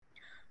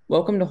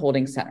Welcome to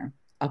Holding Center,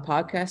 a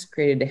podcast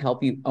created to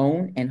help you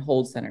own and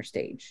hold center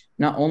stage,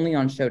 not only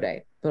on show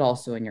day, but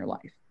also in your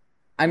life.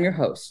 I'm your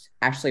host,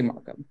 Ashley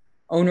Markham,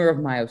 owner of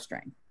Myo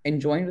Strength, and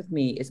joined with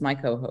me is my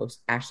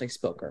co-host, Ashley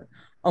Spoker,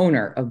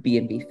 owner of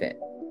B&B Fit.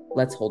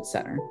 Let's hold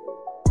center.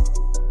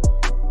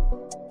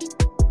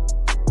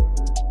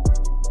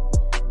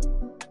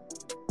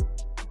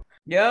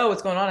 Yo,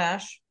 what's going on,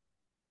 Ash?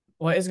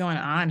 What is going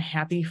on?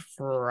 Happy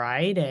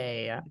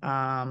Friday.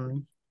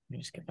 Let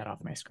me just get that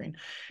off my screen.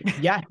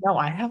 Yeah, no,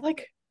 I have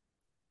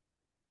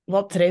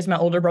today's my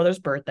older brother's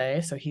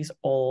birthday, so he's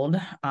old.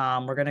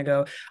 We're gonna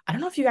go. I don't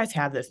know if you guys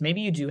have this.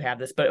 Maybe you do have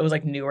this, but it was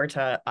like newer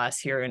to us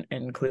here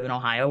in Cleveland,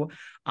 Ohio.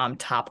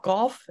 Top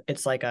Golf.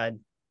 It's like a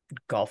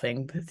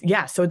golfing.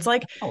 Yeah, so it's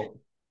like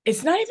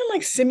it's not even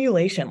like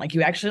simulation. Like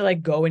you actually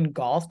like go and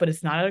golf, but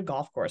it's not at a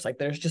golf course. Like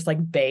there's just like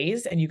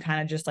bays and you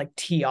kind of just like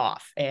tee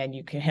off and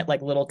you can hit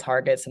like little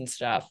targets and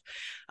stuff.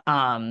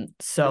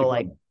 So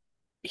like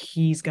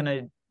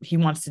he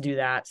wants to do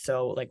that.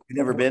 So like You've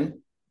never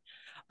been?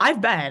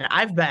 I've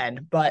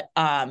been, but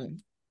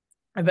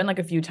I've been like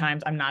a few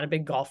times. I'm not a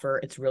big golfer.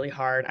 It's really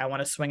hard. I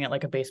want to swing it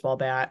like a baseball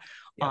bat.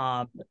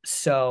 Yep.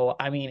 So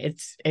I mean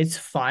it's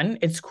fun.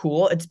 It's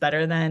cool. It's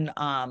better than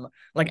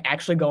like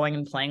actually going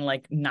and playing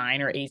like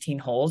 9 or 18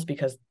 holes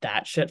because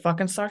that shit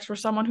fucking sucks for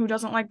someone who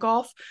doesn't like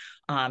golf.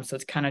 So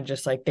it's kind of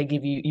just like they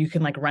give you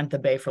can like rent the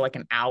bay for like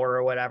an hour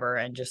or whatever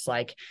and just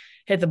like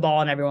hit the ball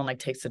and everyone like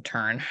takes a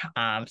turn.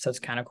 So it's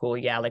kind of cool.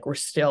 Yeah, like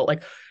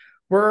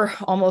we're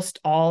almost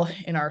all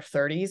in our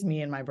 30s,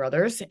 me and my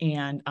brothers,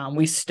 and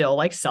we still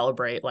like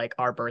celebrate like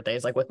our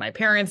birthdays like with my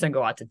parents and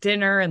go out to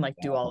dinner and like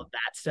do all of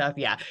that stuff.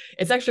 Yeah,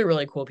 it's actually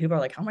really cool. People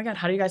are like, oh my God,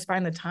 how do you guys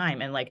find the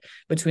time? And like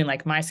between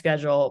like my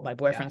schedule, my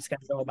boyfriend's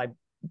schedule,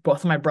 both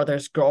of my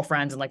brother's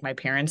girlfriends and like my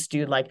parents,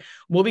 dude, like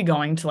we'll be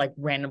going to like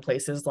random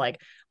places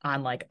like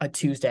on like a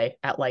Tuesday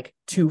at like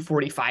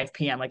 2:45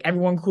 p.m. Like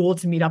everyone cool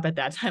to meet up at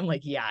that time.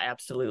 Like, yeah,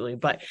 absolutely.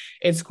 But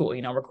it's cool.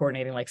 We're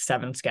coordinating like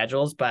 7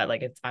 schedules, but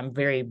like I'm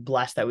very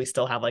blessed that we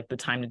still have like the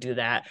time to do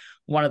that.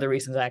 One of the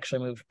reasons I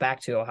actually moved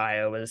back to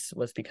Ohio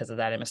was because of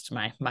that. I missed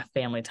my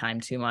family time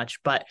too much,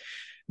 but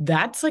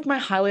that's like my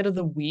highlight of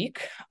the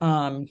week.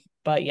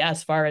 But yeah,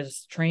 as far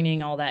as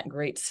training, all that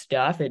great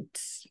stuff,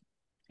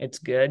 it's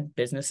good.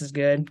 Business is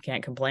good.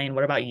 Can't complain.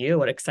 What about you?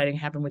 What exciting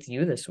happened with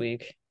you this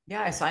week?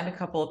 Yeah, I signed a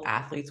couple of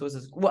athletes.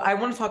 Well, I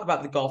want to talk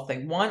about the golf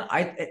thing. One,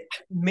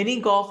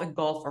 mini golf and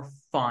golf are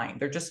fine.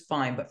 They're just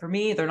fine. But for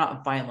me, they're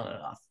not violent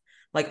enough.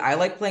 Like I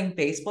like playing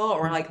baseball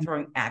or I like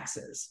throwing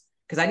axes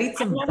because I need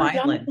some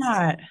violence.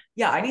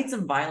 Yeah, I need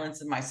some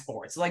violence in my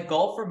sport. So like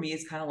golf for me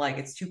is kind of like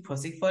it's too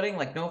pussyfooting.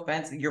 Like no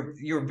offense,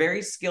 you're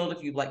very skilled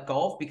if you like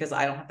golf because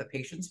I don't have the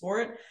patience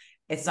for it.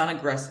 It's not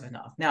aggressive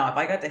enough. Now, if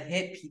I got to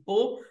hit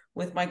people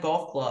with my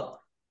golf club,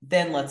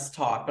 then let's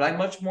talk. But I'm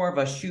much more of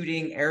a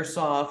shooting,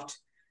 airsoft,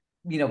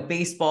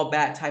 baseball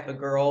bat type of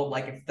girl.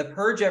 Like if the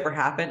purge ever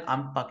happened,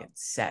 I'm fucking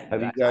set.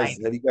 Have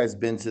you guys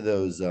been to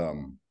those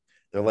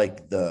they're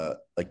like the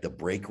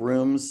break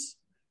rooms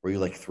where you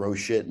like throw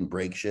shit and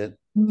break shit?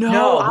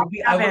 No,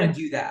 I want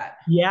to do that.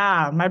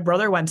 Yeah, my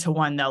brother went to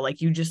one though. Like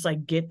you just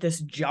like get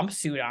this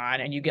jumpsuit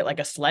on and you get like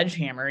a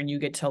sledgehammer and you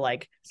get to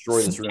like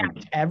destroy this room.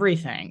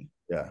 Everything.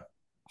 Yeah.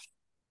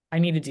 I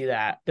need to do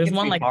that. There's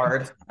one like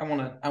hard. I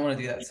want to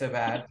do that so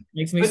bad.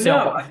 Makes me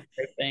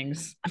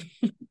things.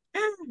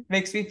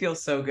 Makes me feel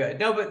so good.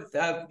 No,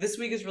 but this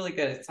week is really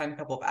good. It's time a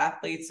couple of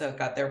athletes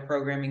got their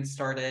programming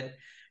started.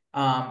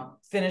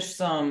 Finished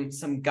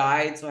some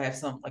guides. So I have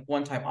some like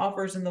one-time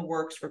offers in the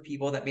works for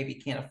people that maybe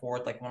can't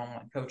afford like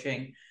one-on-one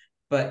coaching,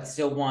 but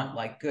still want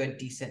like good,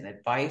 decent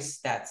advice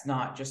that's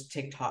not just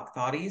TikTok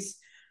thoughties.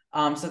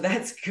 So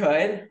that's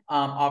good.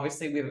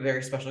 Obviously we have a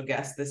very special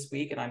guest this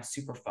week and I'm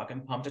super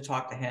fucking pumped to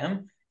talk to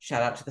him.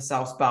 Shout out to the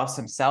South Spouse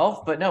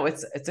himself. But no,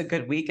 it's a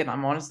good week and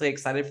I'm honestly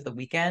excited for the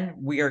weekend.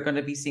 We are going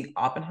to be seeing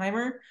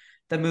Oppenheimer,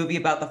 the movie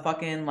about the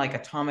fucking like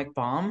atomic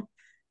bomb.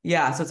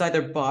 Yeah, so it's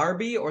either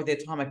Barbie or the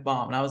atomic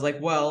bomb. And I was like,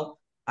 well,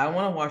 I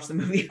want to watch the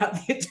movie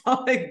about the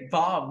atomic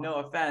bomb. No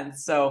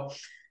offense. So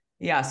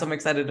yeah, so I'm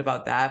excited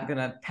about that. I'm going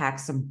to pack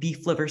some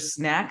beef liver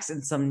snacks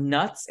and some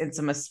nuts and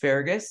some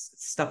asparagus,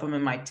 stuff them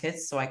in my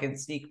tits so I can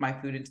sneak my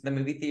food into the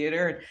movie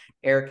theater and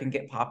Eric can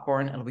get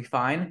popcorn. It'll be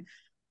fine.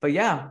 But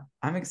yeah,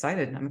 I'm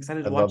excited. I'm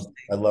excited to watch.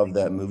 I love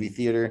that movie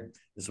theater.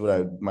 This is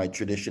what my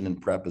tradition in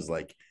prep is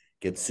like.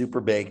 Get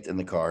super baked in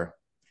the car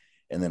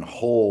and then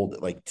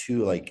hold like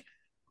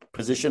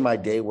position my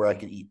day where I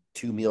can eat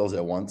 2 meals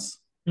at once.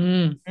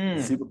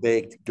 Super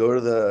baked, go to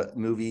the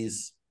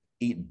movies,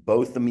 eat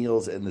both the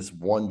meals in this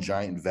one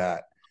giant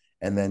vat,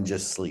 and then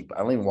just sleep. I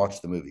don't even watch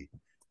the movie.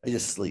 I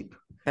just sleep.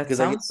 Because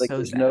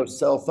there's no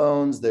cell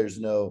phones, there's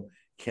no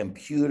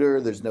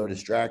computer, there's no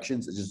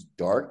distractions. It's just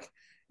dark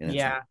and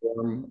it's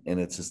warm and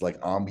it's just like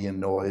ambient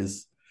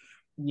noise.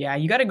 Yeah,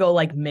 you got to go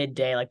like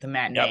midday, like the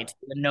matinee,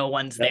 no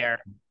one's there.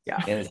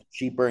 Yeah, and it's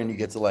cheaper, and you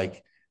get to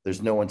like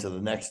there's no one to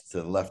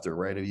the left or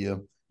right of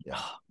you. Yeah,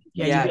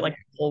 you get like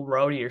a whole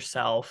row to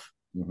yourself.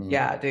 Mhm.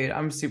 Yeah, dude,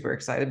 I'm super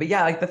excited. But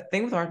yeah, like the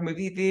thing with our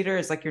movie theater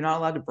is like you're not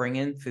allowed to bring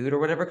in food or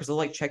whatever because they'll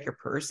like check your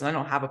purse, and I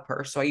don't have a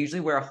purse, so I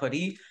usually wear a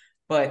hoodie.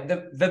 But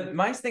the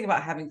nice thing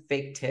about having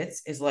fake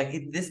tits is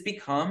like this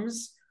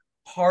becomes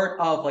part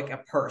of like a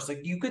purse.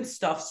 Like you can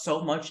stuff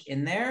so much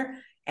in there,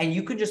 and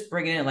you can just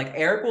bring it in. Like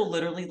Eric will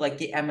literally like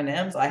get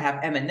M&Ms. I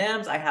have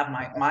M&Ms. I have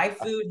my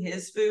food,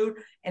 his food,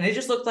 and it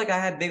just looked like I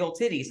had big old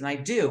titties, and I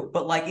do,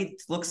 but like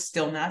it looks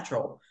still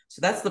natural.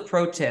 So that's the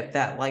pro tip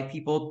that like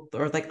people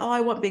are like, oh, I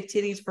want big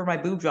titties for my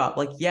boob job.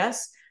 Like,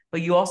 yes,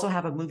 but you also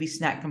have a movie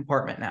snack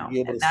compartment You'll now, be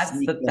able and to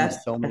sneak in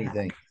that's so the many hack.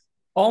 things.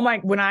 Oh my,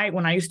 when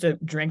I used to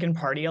drink and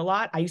party a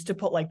lot, I used to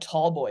put like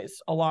tall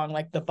boys along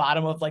like the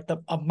bottom of like the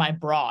of my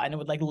bra, and it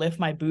would like lift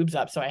my boobs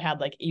up. So I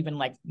had like even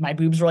like my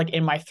boobs were like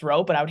in my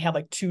throat, but I would have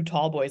like two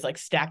tall boys like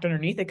stacked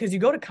underneath it. Cause you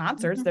go to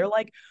concerts, they're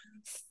like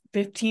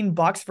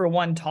 $15 for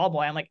one tall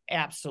boy. I'm like,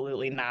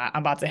 absolutely not.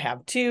 I'm about to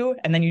have two.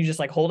 And then you just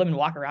like hold them and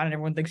walk around and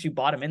everyone thinks you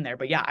bought them in there.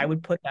 But yeah, I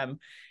would put them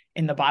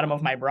in the bottom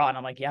of my bra and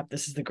I'm like, yep,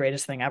 this is the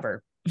greatest thing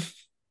ever.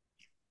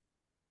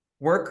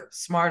 Work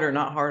smarter,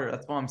 not harder.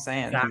 That's what I'm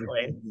saying.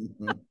 Exactly.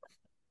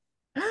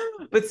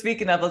 But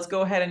speaking of, let's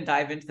go ahead and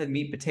dive into the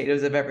meat and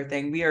potatoes of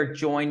everything. We are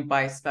joined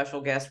by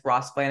special guest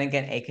Ross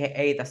Flanigan,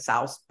 aka the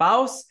South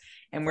Spouse,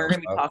 and we're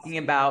going to be talking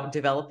about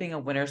developing a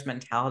winner's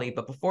mentality.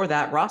 But before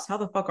that, Ross, how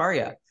the fuck are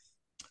you?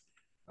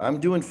 I'm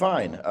doing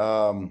fine.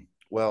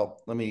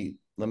 Well, let me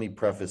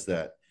preface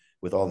that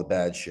with all the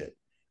bad shit.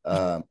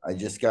 I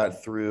just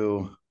got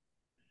through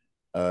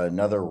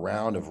another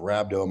round of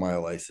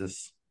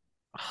rhabdomyolysis.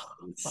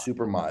 It was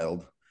super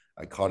mild.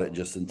 I caught it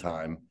just in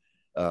time.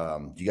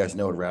 Do you guys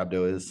know what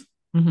rhabdo is?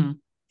 Mm-hmm.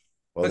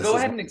 Well, But this go is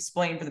ahead and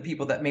explain for the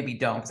people that maybe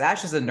don't, because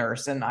Ash is a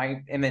nurse and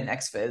I am in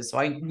XFiz, so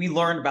we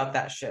learned about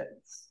that shit.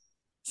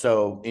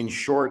 so in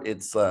short,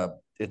 it's a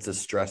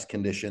stress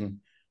condition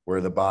where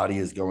the body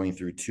is going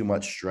through too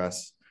much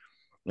stress,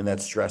 and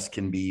that stress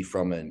can be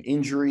from an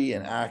injury,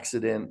 an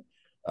accident,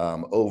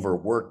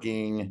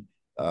 overworking,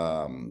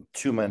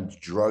 too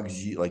much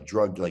drugs, like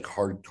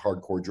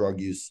hardcore drug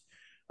use.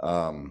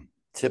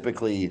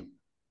 Typically,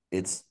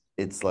 it's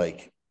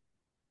like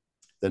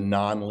the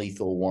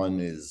non-lethal one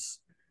is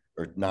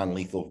or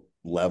non-lethal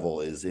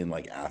level is in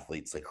like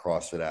athletes, like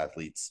CrossFit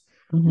athletes,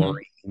 Mm-hmm.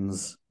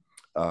 Marines.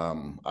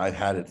 I've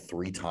had it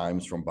 3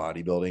 times from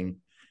bodybuilding,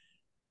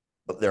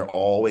 but they're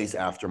always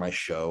after my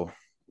show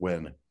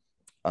when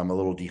I'm a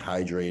little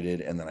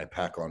dehydrated and then I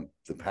pack on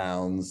the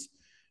pounds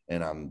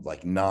and I'm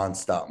like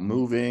nonstop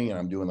moving and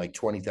I'm doing like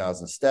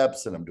 20,000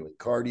 steps and I'm doing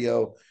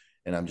cardio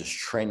and I'm just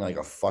training like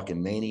a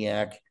fucking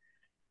maniac.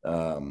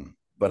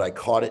 But I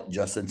caught it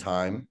just in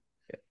time.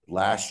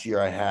 Last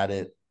year I had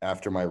it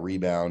after my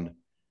rebound.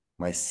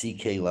 My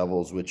CK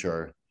levels, which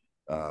are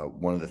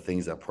one of the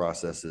things that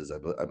processes,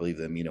 I believe,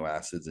 the amino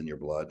acids in your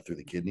blood through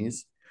the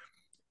kidneys.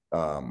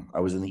 I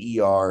was in the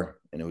ER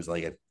and it was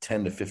like a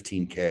 10 to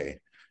 15K.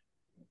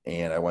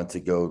 And I went to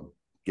go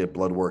get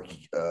blood work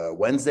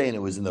Wednesday and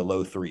it was in the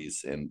low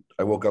threes. And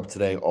I woke up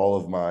today, all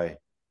of my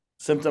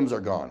symptoms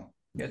are gone.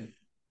 Good.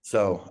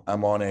 So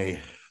I'm on a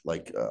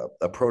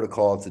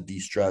protocol to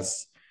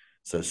de-stress.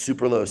 So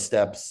super low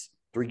steps,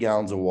 3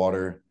 gallons of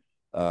water,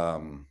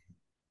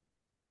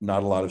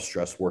 not a lot of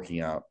stress working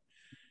out.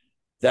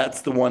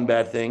 That's the one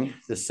bad thing.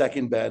 The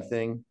second bad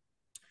thing,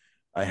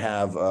 I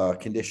have a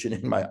condition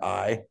in my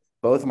eye,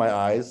 both my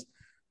eyes,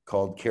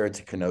 called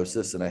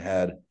keratinosis, and I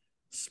had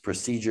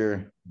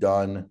procedure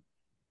done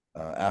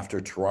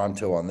after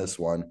Toronto on this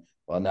one.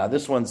 Well, now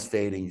this one's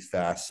fading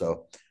fast,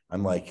 so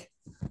I'm like,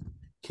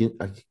 can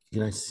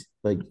I see,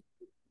 like,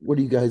 what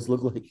do you guys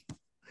look like?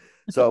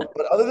 So,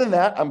 but other than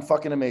that, I'm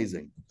fucking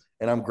amazing,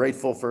 and I'm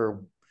grateful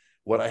for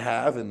what I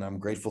have, and I'm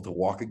grateful to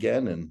walk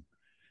again, and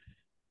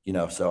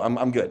so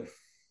I'm good.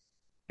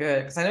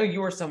 Good. Because I know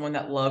you are someone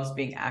that loves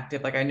being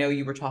active. Like I know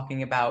you were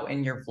talking about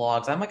in your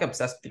vlogs. I'm like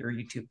obsessed with your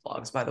YouTube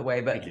vlogs, by the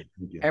way. But Thank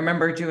you. I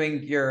remember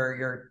doing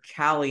your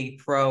Cali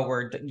Pro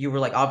where you were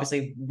like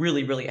obviously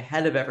really, really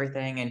ahead of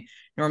everything. And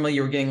normally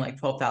you were getting like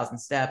 12,000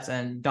 steps.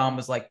 And Dom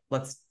was like,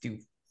 let's do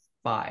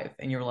 5.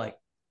 And you're like,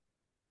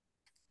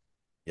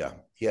 Yeah,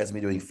 he has me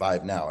doing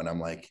 5 now, and I'm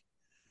like,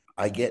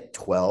 I get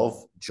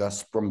 12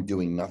 just from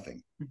doing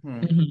nothing. mm-hmm.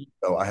 Mm-hmm.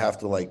 So I have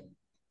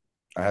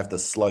to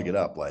slug it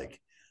up. Like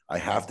I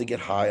have to get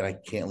high, and I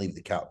can't leave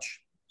the couch.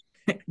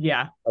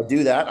 Yeah. I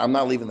do that, I'm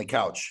not leaving the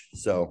couch.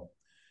 So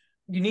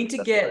You need to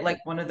that's what I get do.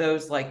 like one of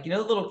those, like, the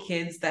little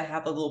kids that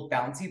have the little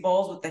bouncy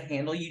balls with the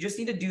handle. You just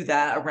need to do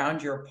that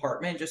around your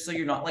apartment just so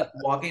you're not like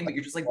walking, but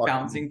you're just like Walking.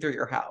 bouncing through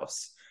your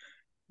house.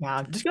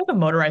 Wow. Just get like a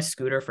motorized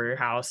scooter for your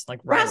house. Like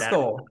ride that.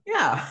 Rascal.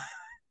 Yeah.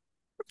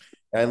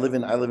 I live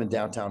in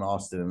downtown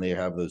Austin, and they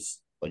have those,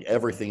 like,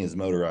 everything is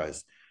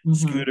motorized.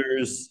 Mm-hmm.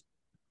 Scooters,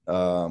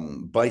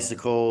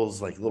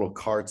 bicycles, like little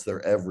carts.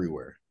 They're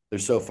everywhere. They're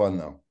so fun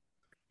though.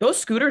 Those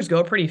scooters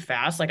go pretty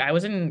fast. Like I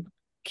was in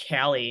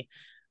Cali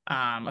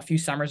a few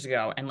summers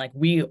ago and like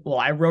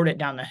I rode it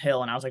down the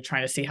hill and I was like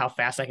trying to see how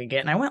fast I could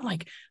get. And I went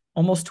like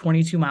almost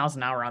 22 miles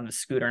an hour on the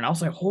scooter. And I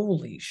was like,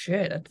 holy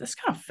shit, that's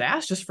kind of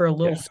fast just for a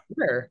little Yeah.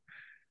 scooter.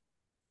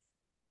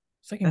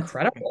 It's like That's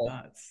fucking incredible.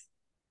 nuts.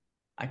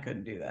 I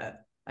couldn't do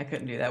that. I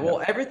couldn't do that. Yeah.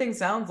 Well, everything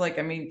sounds like,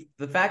 I mean,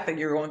 the fact that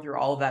you're going through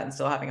all of that and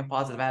still having a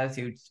positive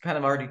attitude kind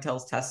of already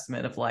tells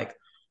testament of like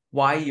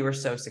why you were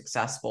so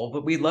successful.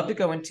 But we'd love to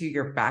go into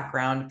your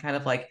background, kind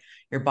of like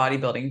your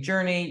bodybuilding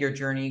journey, your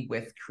journey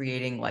with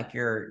creating like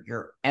your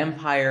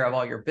empire of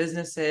all your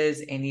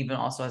businesses, and even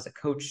also as a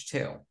coach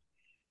too.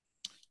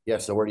 Yeah.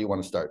 So where do you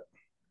want to start?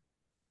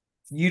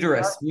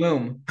 Uterus,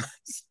 womb.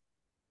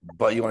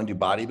 But you want to do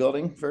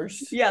bodybuilding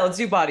first? Yeah, let's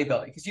do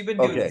bodybuilding because you've been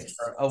doing Okay. this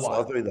for a So I'll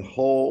while. tell you the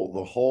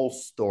whole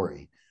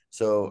story.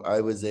 So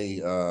I was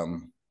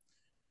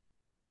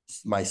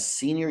my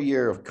senior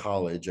year of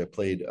college, I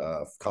played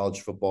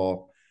college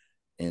football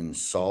in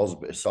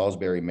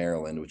Salisbury,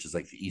 Maryland, which is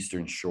like the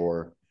eastern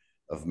shore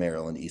of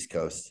Maryland, East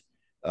Coast.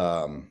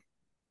 And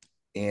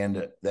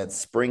that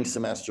spring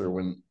semester,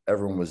 when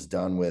everyone was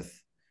done with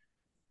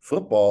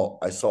football,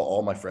 I saw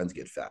all my friends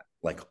get fat,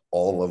 like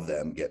all of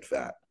them get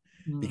fat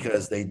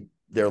because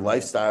their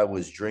lifestyle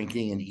was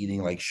drinking and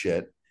eating like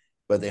shit,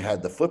 but they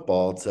had the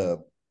football to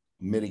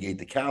mitigate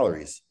the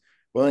calories.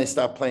 Well, they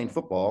stopped playing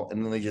football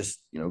and then they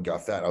just,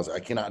 got fat. I was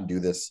like, I cannot do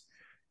this.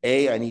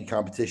 I need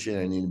competition.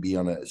 I need to be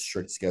on a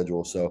strict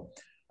schedule. So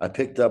I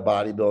picked up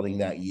bodybuilding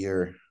that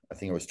year. I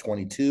think I was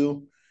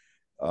 22.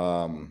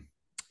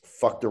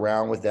 Fucked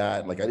around with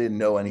that. Like I didn't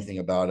know anything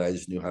about it. I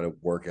just knew how to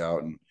work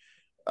out. And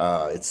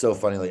it's so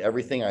funny. Like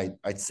everything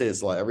I'd say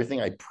this a lot,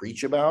 everything I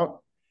preach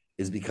about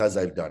is because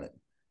I've done it.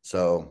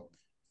 So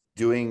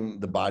doing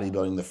the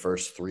bodybuilding the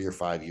first 3 or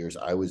 5 years,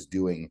 I was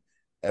doing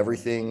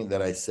everything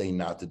that I say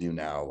not to do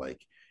now, like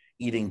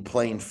eating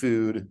plain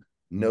food,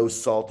 no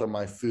salt on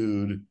my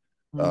food,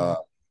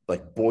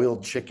 like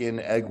boiled chicken,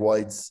 egg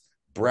whites,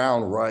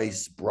 brown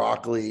rice,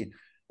 broccoli,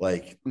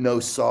 like no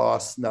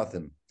sauce,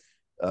 nothing,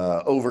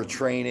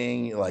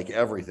 overtraining, like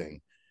everything.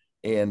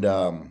 And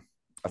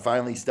I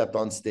finally stepped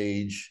on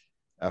stage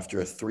after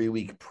a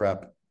 3-week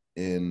prep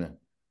in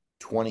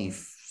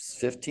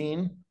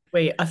 2015.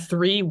 Wait, a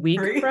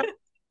 3-week prep?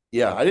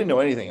 Yeah, I didn't know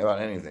anything about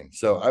anything.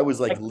 So I was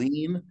like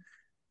lean.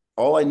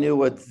 All I knew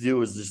what to do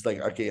was just like,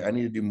 okay, I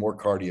need to do more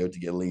cardio to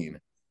get lean.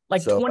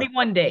 Like So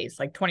 21 days,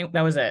 like 20,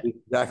 that was it.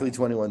 exactly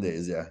 21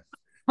 days. Yeah.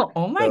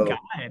 Oh my So,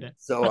 God.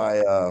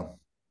 so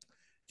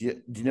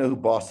do you know who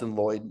Boston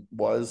Lloyd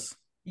was?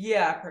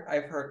 Yeah,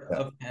 I've heard Yeah.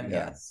 of him.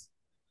 Yeah. Yes.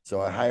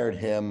 So I hired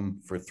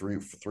him for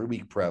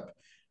 3-week prep.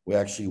 We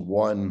actually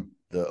won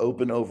the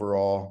open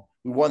overall.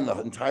 We won the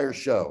entire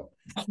show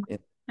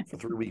for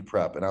 3-week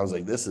prep. And I was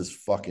like, this is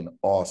fucking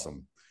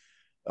awesome.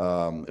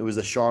 It was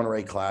a Sean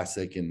Ray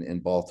Classic in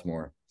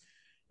Baltimore.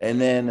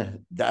 And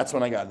then that's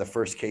when I got the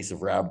first case of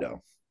rhabdo.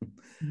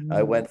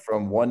 I went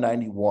from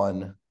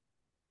 191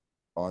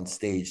 on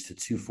stage to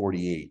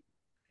 248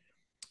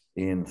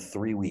 in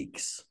 3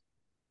 weeks.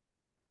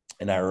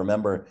 And I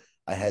remember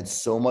I had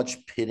so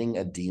much pitting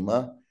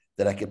edema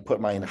that I could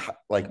put my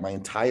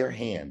entire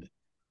hand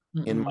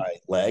in my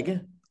leg,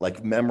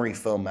 like memory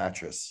foam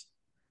mattress.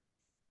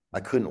 I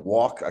couldn't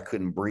walk, I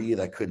couldn't breathe,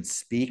 I couldn't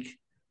speak.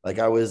 Like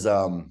I was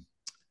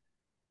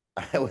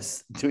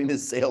doing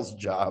this sales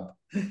job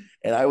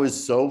and I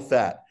was so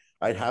fat.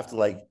 I'd have to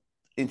like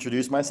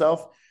introduce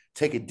myself,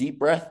 take a deep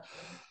breath,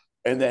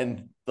 and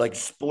then like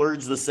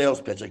splurge the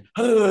sales pitch, like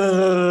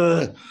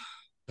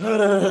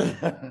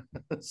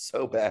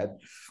so bad.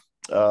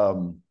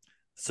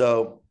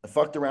 So I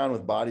fucked around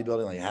with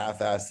bodybuilding, like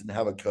half-assed, didn't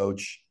have a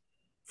coach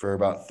for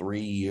about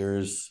 3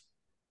 years.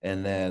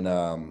 And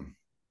then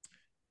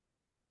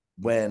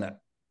when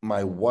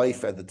my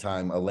wife at the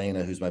time,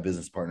 Elena, who's my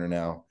business partner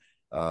now,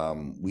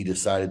 we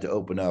decided to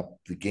open up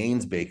the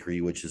Gaines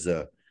Bakery, which is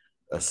a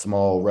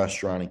small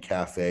restaurant and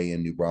cafe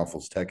in New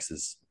Braunfels,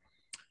 Texas.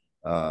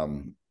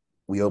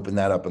 We opened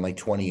that up in like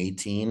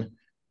 2018.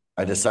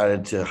 I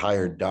decided to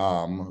hire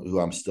Dom, who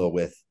I'm still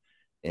with,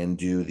 and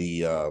do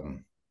the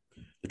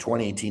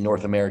 2018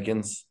 North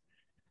Americans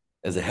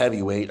as a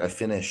heavyweight. I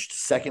finished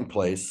second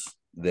place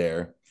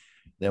there.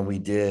 Then we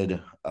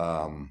did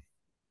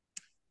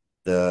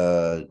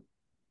the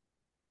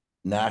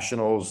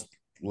nationals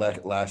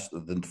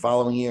the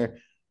following year.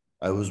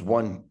 I was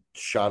one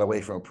shot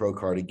away from a pro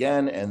card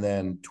again. And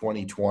then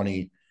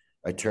 2020,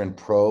 I turned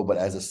pro, but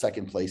as a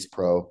second place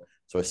pro.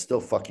 So I still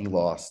fucking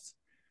lost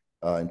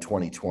in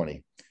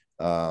 2020.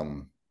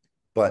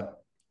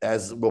 But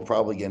as we'll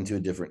probably get into a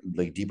different,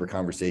 like deeper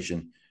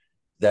conversation,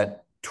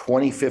 that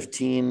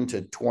 2015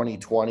 to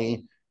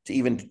 2020 to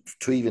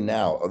even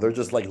now, they're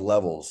just like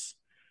levels.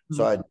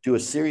 So I'd do a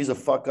series of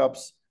fuck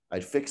ups,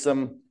 I'd fix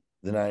them,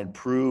 then I'd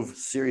improve,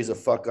 series of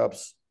fuck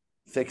ups,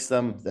 fix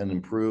them, then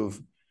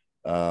improve.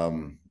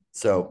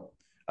 So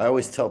I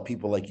always tell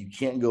people, like, you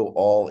can't go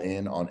all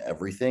in on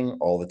everything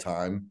all the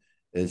time.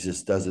 It's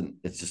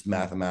just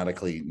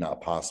mathematically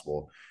not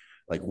possible.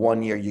 Like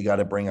one year you got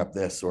to bring up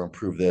this or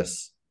improve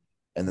this,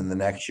 and then the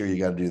next year you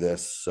got to do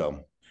this.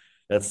 So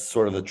that's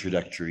sort of the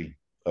trajectory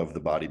of the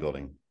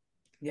bodybuilding.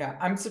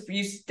 Yeah,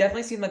 you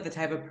definitely seem like the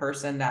type of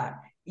person that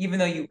even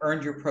though you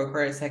earned your pro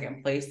card at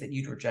second place, that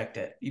you'd reject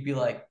it. You'd be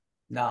like,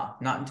 nah,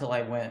 not until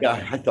I win.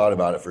 Yeah, I thought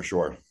about it for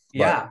sure.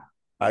 Yeah.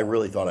 But I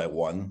really thought I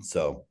won.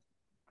 So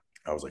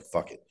I was like,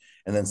 fuck it.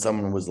 And then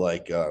someone was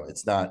like,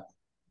 it's not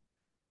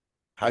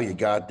how you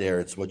got there,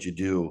 it's what you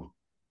do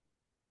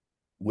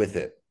with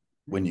it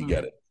when you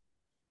get it.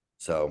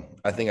 So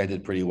I think I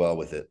did pretty well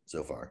with it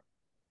so far.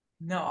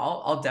 No,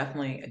 I'll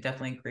definitely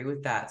agree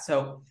with that.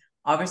 So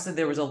obviously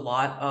there was a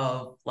lot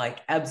of like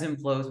ebbs and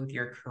flows with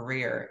your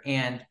career,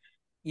 and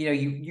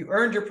you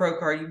earned your pro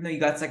card. Even though you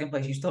got second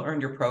place, you still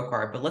earned your pro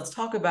card. But let's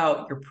talk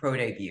about your pro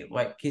debut,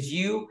 like because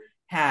you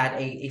had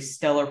a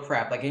stellar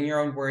prep. Like in your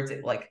own words,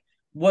 it like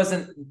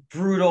wasn't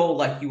brutal.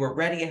 Like you were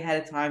ready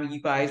ahead of time.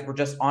 You guys were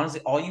just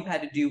honestly all you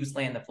had to do was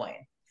land the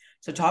plane.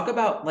 So talk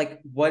about like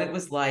what it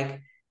was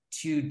like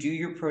to do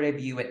your pro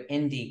debut at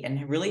Indy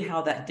and really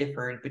how that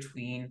differed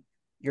between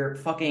your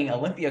fucking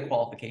Olympia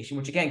qualification,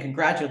 which again,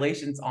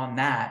 congratulations on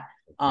that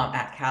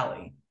at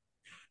Cali.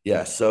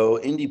 Yeah. So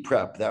indie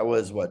prep, that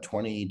was what,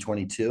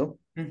 2022?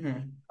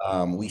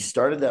 We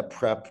started that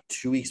prep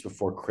 2 weeks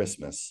before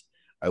Christmas.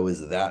 I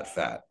was that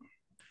fat.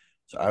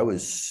 So I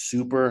was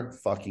super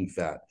fucking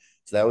fat.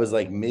 So that was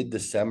like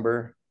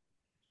mid-December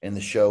and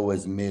the show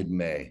was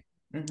mid-May.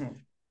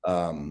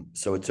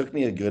 So it took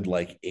me a good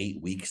like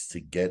 8 weeks to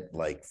get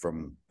like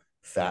from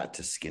fat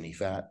to skinny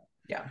fat.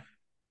 Yeah.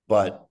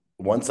 But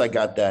once I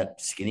got that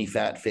skinny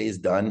fat phase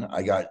done,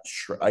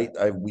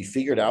 we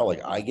figured out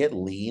like I get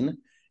lean.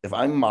 If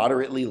I'm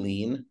moderately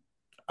lean,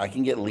 I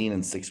can get lean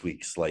in 6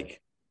 weeks,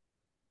 like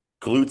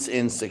glutes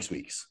in 6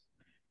 weeks.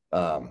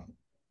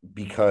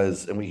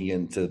 Because, and we can get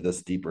into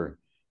this deeper,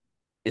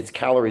 it's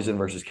calories in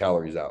versus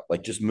calories out.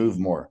 Like just move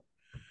more.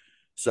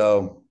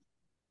 So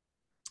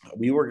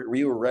we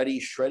were ready,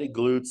 shredded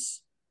glutes.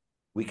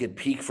 We could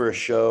peak for a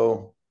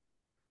show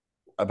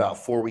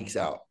about 4 weeks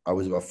out. I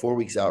was about 4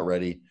 weeks out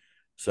ready.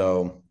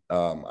 So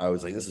I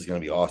was like, this is going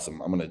to be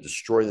awesome. I'm going to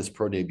destroy this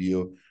pro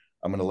debut.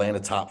 I'm going to land a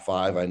top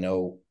 5. I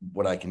know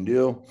what I can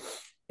do.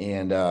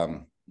 And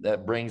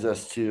that brings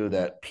us to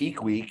that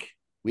peak week.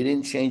 We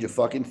didn't change a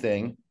fucking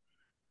thing.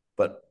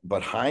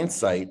 But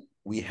hindsight,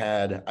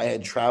 I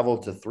had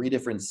traveled to 3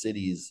 different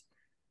cities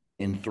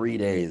in 3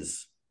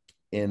 days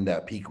in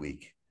that peak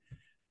week.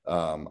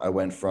 I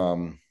went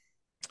from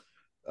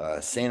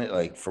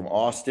from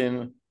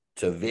Austin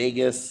to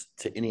Vegas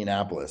to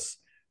Indianapolis.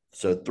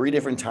 So 3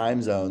 different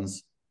time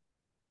zones,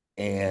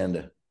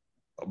 and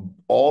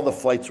all the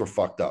flights were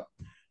fucked up.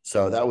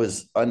 So that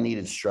was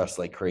unneeded stress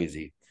like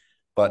crazy.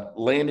 But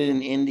landed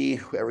in Indy,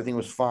 everything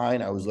was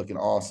fine. I was looking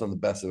awesome, the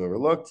best I've ever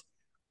looked.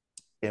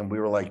 And we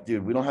were like,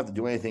 dude, we don't have to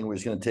do anything. We're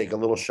just going to take a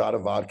little shot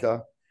of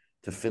vodka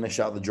to finish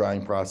out the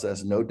drying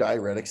process. No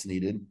diuretics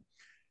needed.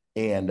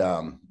 And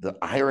the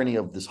irony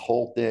of this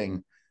whole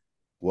thing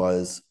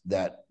was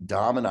that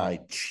Dom and I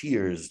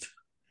cheersed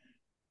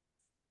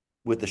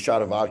with the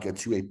shot of vodka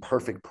to a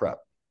perfect prep.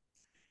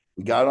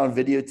 We got it on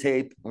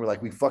videotape and we're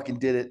like, we fucking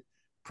did it.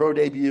 Pro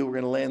debut. We're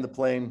going to land the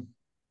plane,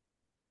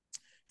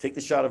 take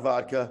the shot of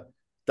vodka.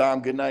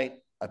 Dom, good night.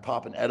 I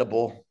pop an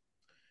edible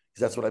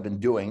because that's what I've been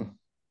doing.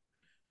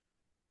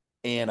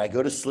 And I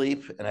go to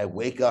sleep and I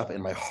wake up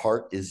and my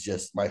heart is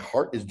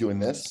doing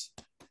this.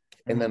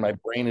 And then my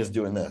brain is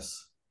doing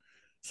this.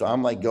 So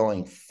I'm like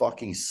going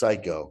fucking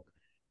psycho.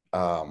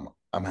 I'm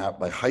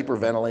like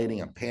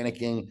hyperventilating. I'm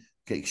panicking,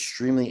 get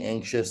extremely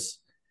anxious.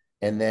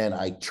 And then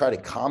I try to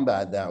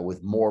combat that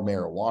with more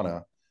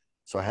marijuana.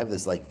 So I have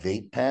this like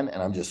vape pen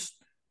and I'm just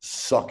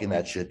sucking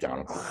that shit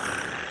down.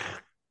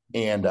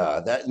 And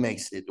that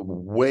makes it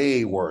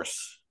way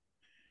worse.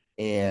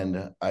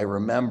 And I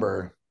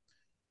remember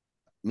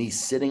me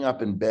sitting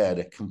up in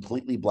bed,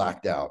 completely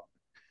blacked out,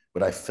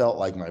 but I felt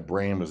like my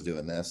brain was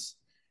doing this.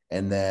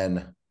 And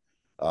then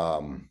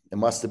it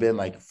must have been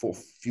like a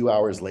few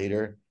hours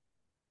later,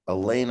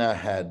 Elena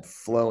had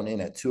flown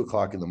in at 2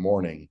 o'clock in the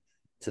morning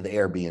to the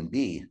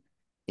Airbnb,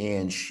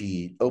 and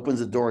she opens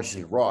the door and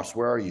she's like, Ross,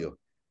 where are you?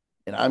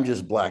 And I'm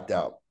just blacked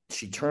out.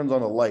 She turns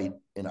on the light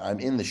and I'm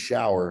in the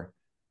shower,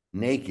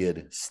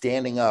 naked,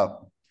 standing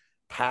up,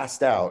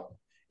 passed out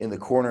in the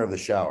corner of the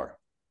shower.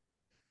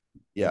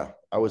 Yeah,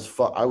 I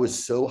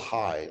was so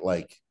high,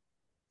 like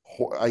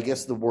I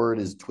guess the word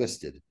is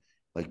twisted.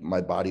 Like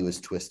my body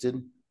was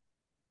twisted.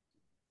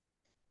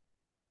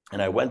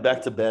 And I went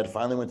back to bed,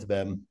 finally went to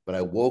bed, but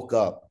I woke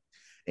up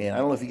and I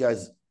don't know if you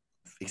guys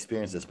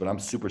experience this, but I'm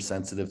super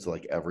sensitive to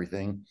like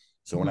everything.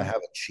 So when I have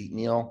a cheat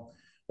meal,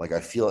 like I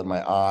feel it in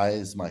my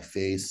eyes, my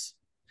face,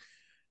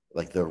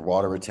 like the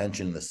water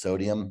retention, the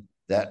sodium,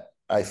 that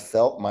I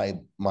felt my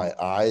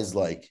eyes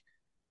like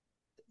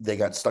they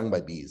got stung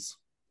by bees.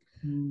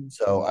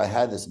 So I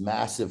had this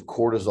massive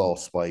cortisol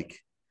spike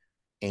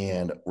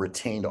and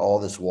retained all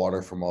this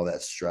water from all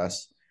that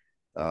stress.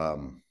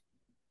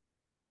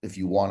 If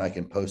you want, I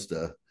can post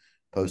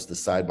the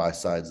side by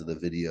sides of the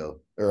video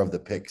or of the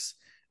pics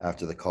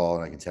after the call,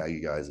 and I can tag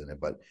you guys in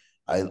it. But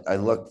I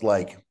looked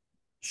like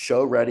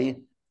show ready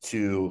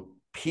to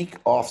peak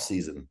off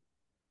season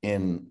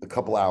in a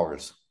couple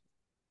hours.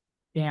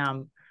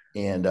 Damn.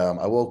 And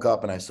I woke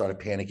up and I started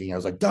panicking. I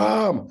was like,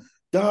 Dom,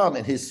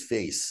 and his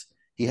face.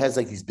 He has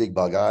like these big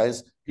bug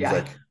eyes. He's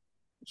like,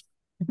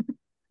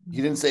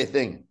 he didn't say a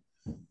thing.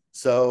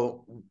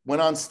 So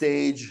went on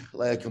stage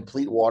like a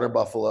complete water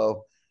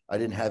buffalo. I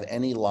didn't have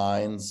any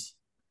lines.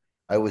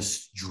 I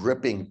was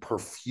dripping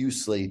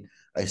profusely.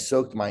 I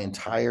soaked my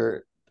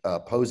entire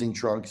posing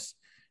trunks.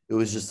 It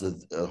was just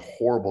a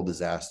horrible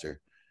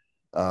disaster.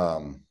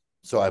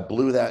 So I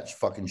blew that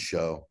fucking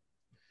show.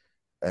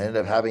 I ended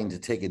up having to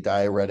take a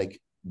diuretic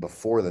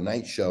before the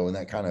night show, and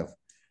that kind of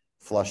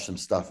flushed some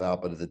stuff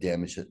out, but the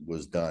damage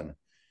was done.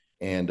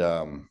 And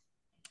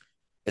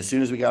as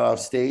soon as we got off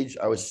stage,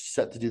 I was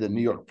set to do the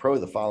New York Pro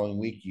the following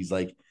week. He's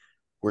like,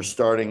 we're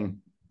starting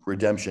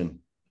Redemption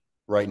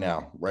right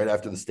now, right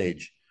after the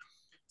stage.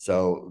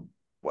 So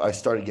I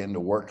started getting to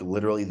work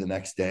literally the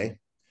next day.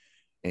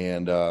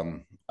 And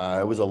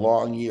it was a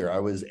long year. I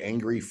was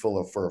angry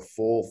for a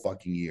full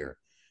fucking year.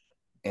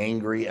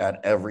 Angry at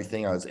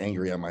everything. I was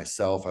angry at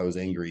myself. I was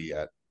angry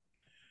at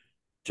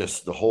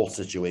just the whole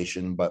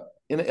situation, but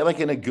in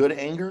a good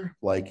anger,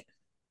 like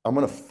I'm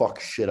gonna fuck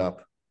shit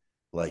up.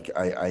 Like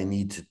I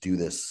need to do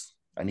this.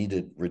 I need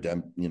to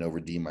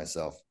redeem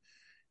myself.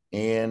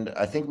 And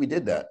I think we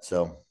did that.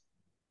 So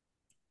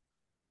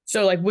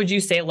like, would you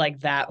say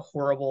like that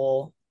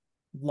horrible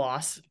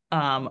loss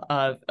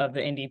of the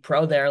indie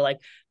pro there,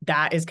 like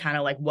that is kind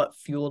of like what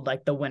fueled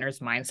like the winner's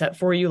mindset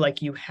for you?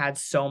 Like you had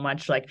so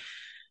much like,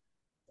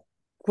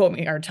 quote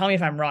me or tell me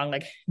if I'm wrong,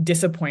 like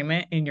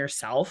disappointment in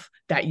yourself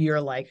that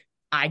you're like,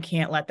 I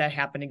can't let that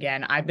happen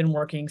again. I've been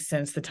working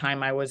since the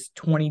time I was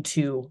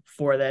 22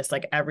 for this.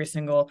 Like every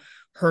single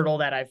hurdle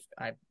that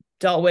I've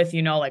dealt with,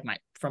 you know, like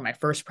from my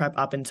first prep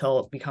up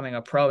until becoming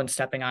a pro and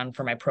stepping on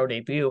for my pro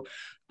debut.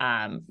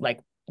 Like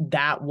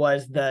that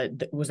was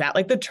was that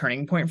like the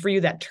turning point for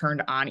you that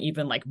turned on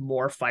even like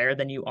more fire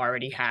than you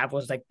already have,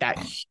 was like that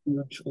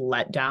huge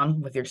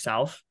letdown with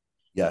yourself?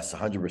 Yes,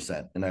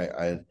 100%. And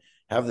I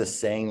have this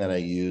saying that I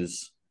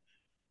use,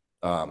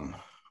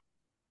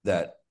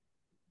 that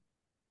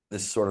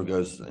this sort of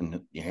goes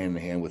hand in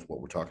hand with what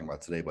we're talking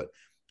about today, but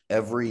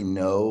every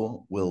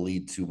no will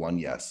lead to one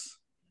yes.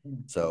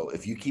 So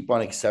if you keep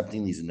on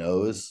accepting these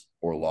no's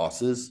or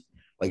losses,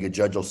 like a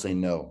judge will say,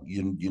 no,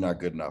 you're not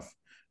good enough.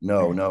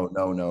 No, no,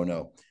 no, no,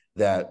 no.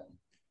 That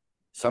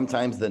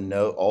sometimes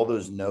all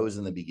those no's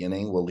in the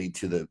beginning will lead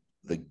to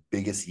the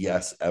biggest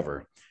yes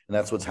ever. And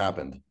that's what's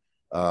happened.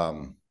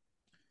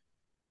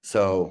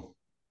 So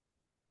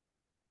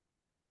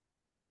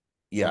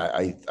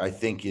yeah, I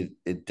think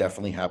it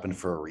definitely happened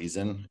for a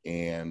reason,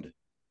 and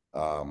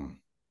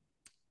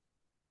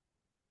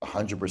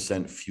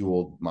 100%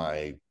 fueled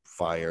my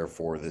fire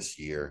for this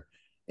year.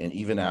 And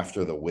even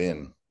after the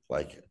win,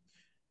 like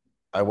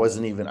I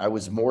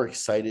was more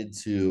excited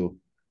to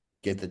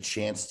get the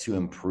chance to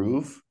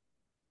improve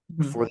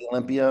for the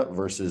Olympia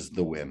versus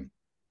the win.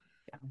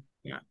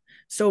 Yeah.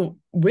 So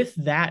with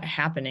that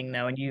happening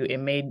though, and it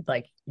made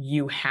like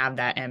you have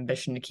that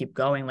ambition to keep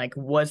going, like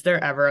was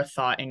there ever a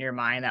thought in your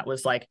mind that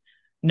was like,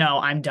 no,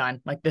 I'm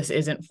done. Like this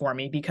isn't for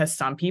me? Because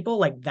some people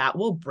like that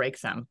will break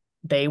them.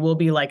 They will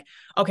be like,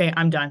 okay,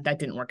 I'm done. That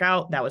didn't work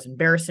out. That was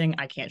embarrassing.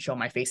 I can't show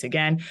my face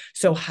again.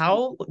 So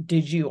how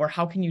did you, or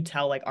how can you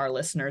tell like our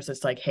listeners,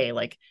 it's like, hey,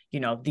 like, you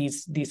know,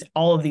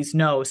 all of these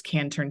no's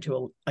can turn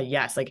to a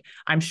yes. Like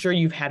I'm sure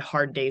you've had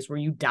hard days where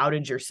you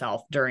doubted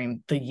yourself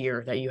during the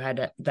year that you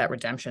had that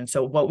redemption.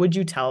 So what would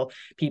you tell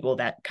people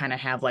that kind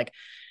of have like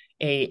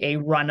a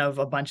run of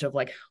a bunch of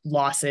like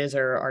losses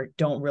or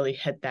don't really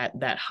hit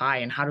that high,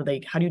 and how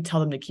do you tell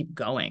them to keep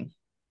going?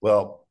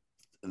 Well,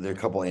 there are a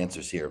couple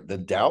answers here. The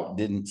doubt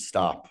didn't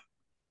stop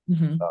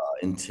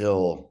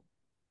until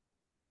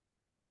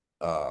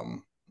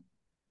um,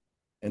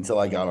 until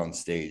I got on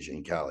stage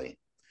in Cali.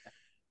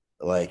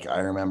 Like I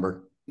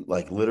remember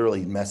like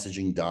literally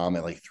messaging Dom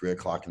at like 3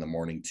 o'clock in the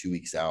morning, 2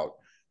 weeks out,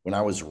 when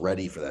I was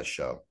ready for that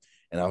show.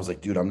 And I was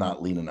like, dude, I'm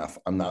not lean enough.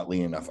 I'm not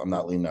lean enough. I'm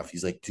not lean enough.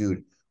 He's like,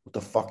 dude, what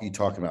the fuck are you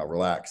talking about?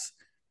 Relax.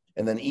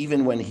 And then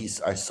even when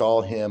I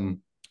saw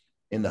him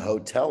in the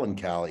hotel in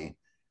Cali,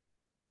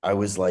 I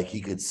was like,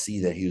 he could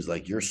see that he was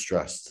like, you're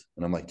stressed.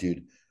 And I'm like,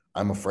 dude,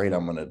 I'm afraid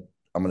I'm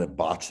gonna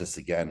botch this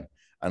again.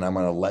 And I'm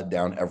gonna let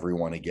down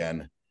everyone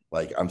again.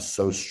 Like I'm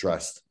so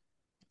stressed.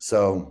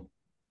 So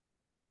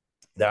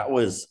that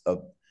was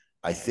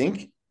I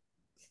think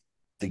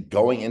the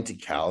going into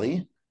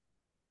Cali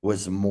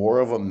was more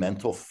of a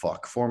mental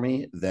fuck for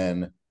me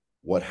than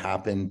what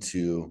happened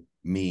to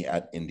me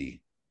at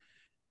Indy,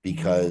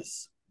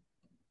 because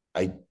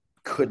I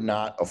could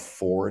not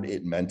afford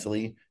it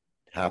mentally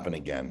to happen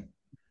again.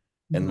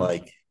 And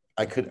like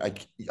I can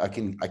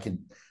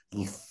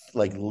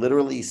like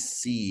literally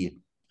see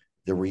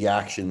the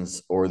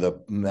reactions or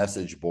the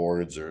message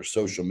boards or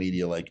social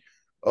media, like,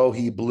 oh,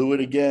 he blew it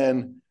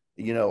again,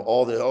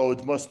 all the, oh,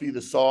 it must be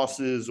the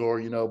sauces,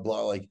 or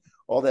blah, like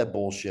all that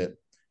bullshit.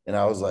 And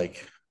I was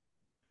like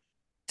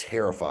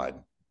terrified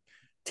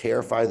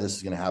this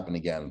is going to happen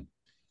again.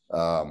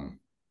 And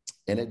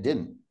it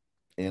didn't.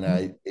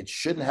 And it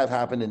shouldn't have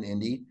happened in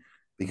Indy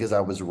because I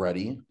was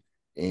ready,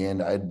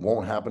 and it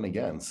won't happen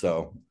again.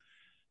 So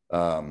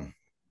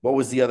what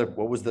was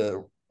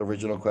the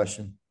original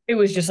question? It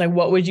was just like,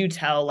 what would you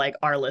tell like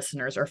our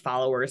listeners or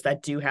followers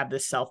that do have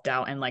this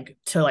self-doubt and like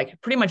to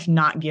like pretty much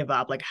not give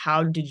up? Like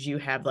how did you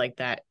have like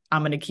that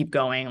I'm going to keep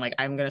going. Like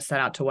I'm going to set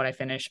out to what I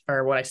finished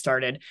or what I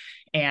started.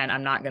 And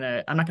I'm not going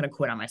to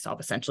quit on myself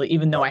essentially,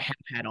 even though I have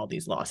had all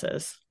these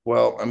losses.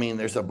 Well, I mean,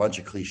 there's a bunch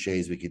of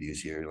cliches we could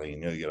use here. Like, you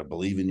know, you got to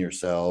believe in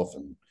yourself.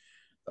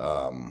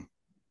 And,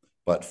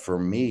 but for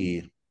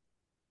me,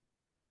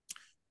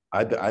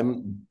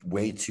 I'm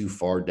way too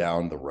far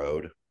down the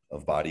road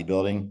of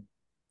bodybuilding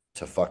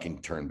to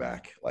fucking turn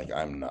back. Like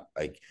I'm not,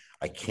 like,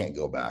 I can't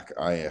go back.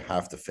 I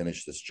have to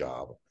finish this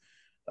job.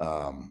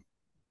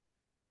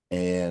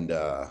 And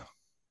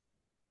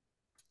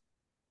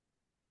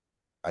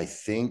I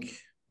think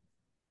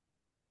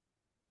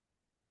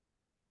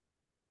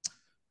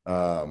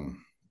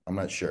I'm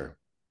not sure.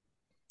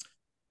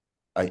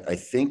 I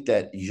think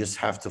that you just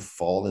have to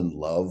fall in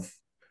love.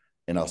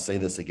 And I'll say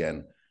this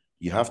again,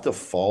 you have to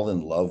fall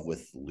in love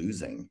with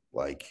losing.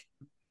 Like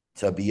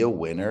to be a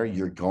winner,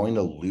 you're going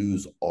to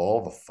lose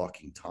all the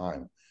fucking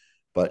time.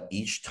 But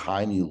each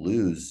time you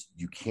lose,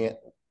 you can't.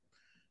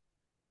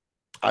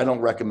 I don't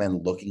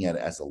recommend looking at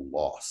it as a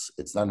loss.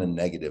 It's not a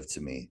negative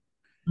to me.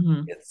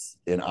 Mm-hmm. It's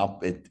an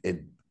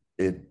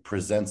it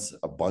presents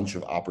a bunch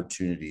of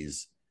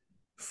opportunities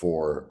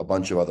for a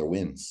bunch of other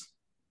wins.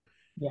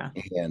 Yeah.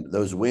 And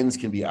those wins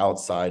can be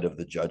outside of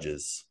the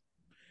judges.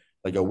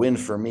 Like a win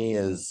for me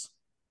is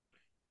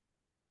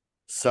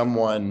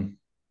someone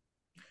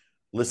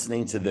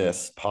listening to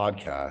this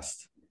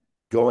podcast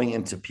going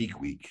into peak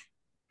week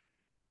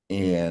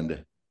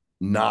and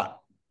not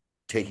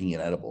taking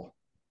an edible,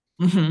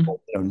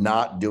 Mm-hmm.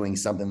 not doing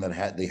something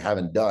that they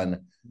haven't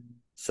done.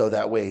 So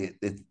that way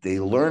they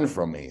learn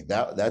from me.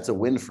 That's a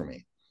win for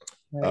me.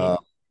 Right.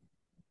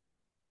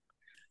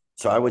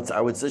 So I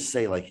would just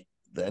say, like,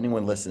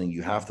 anyone listening,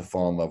 you have to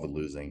fall in love with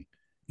losing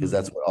because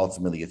that's what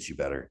ultimately gets you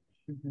better.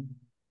 Because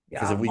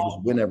Yeah. if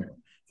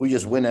we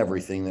just win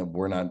everything, then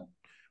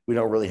we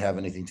don't really have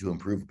anything to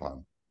improve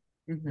upon.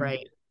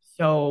 Right.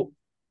 So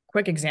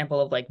quick example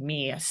of like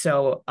me.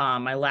 So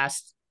my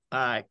last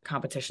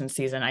competition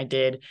season, I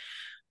did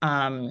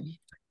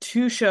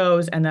 2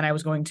 shows, and then I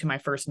was going to my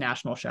first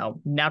national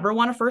show. Never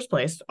won a first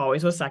place,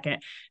 always was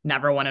second,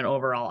 never won an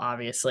overall,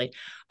 obviously.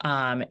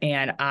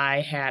 And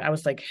I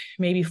was like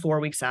maybe 4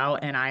 weeks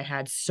out, and I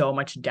had so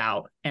much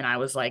doubt, and I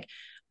was like,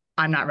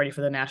 I'm not ready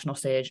for the national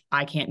stage.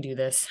 I can't do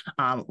this.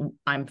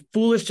 I'm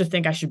foolish to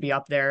think I should be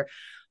up there.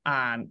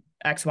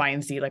 X, Y,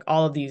 and Z, like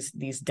all of these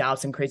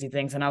doubts and crazy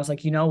things. And I was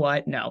like, you know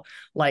what? No,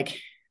 like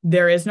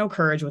there is no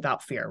courage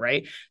without fear,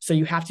 right? So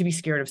you have to be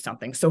scared of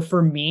something. So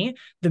for me,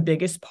 the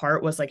biggest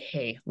part was like,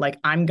 hey, like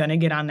I'm gonna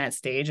get on that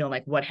stage and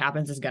like what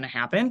happens is gonna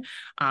happen.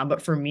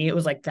 But for me, it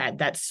was like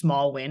that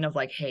small win of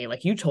like, hey,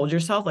 like you told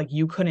yourself like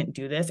you couldn't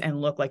do this, and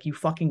look, like you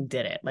fucking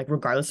did it. Like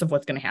regardless of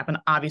what's gonna happen,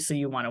 obviously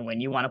you want to win.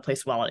 You want to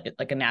place well at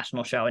like a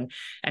national show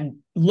and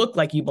look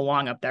like you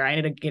belong up there. I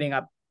ended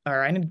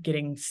up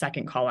getting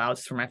second call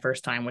outs for my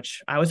first time,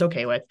 which I was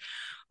okay with.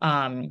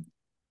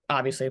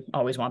 Obviously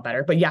always want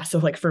better, but yeah. So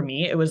like for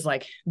me, it was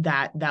like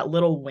that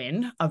little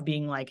win of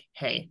being like,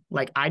 hey,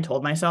 like I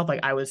told myself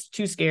like I was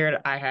too scared.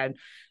 I had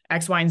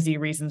X, Y, and Z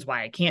reasons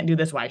why I can't do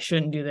this, why I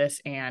shouldn't do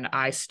this. And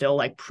I still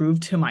like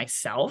proved to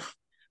myself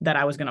that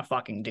I was going to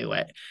fucking do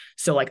it.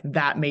 So like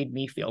that made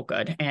me feel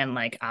good. And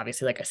like,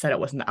 obviously, like I said, it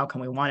wasn't the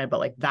outcome we wanted, but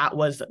like that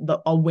was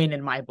a win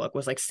in my book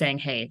was like saying,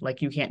 hey,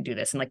 like you can't do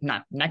this. And like,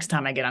 not next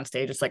time I get on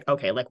stage, it's like,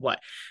 okay, like what?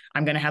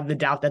 I'm going to have the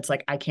doubt that's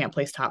like, I can't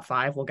place top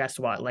 5. Well, guess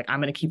what? Like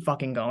I'm going to keep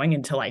fucking going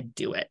until I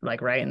do it.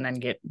 Like, right. And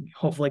then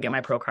hopefully get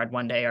my pro card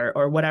one day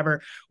or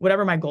whatever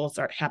my goals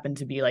happen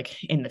to be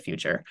like in the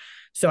future.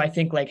 So I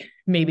think like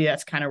maybe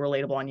that's kind of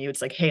relatable on you.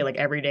 It's like, hey, like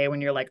every day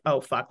when you're like,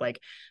 oh fuck, like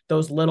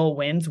those little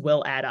wins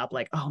will add up.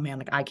 Like, oh man,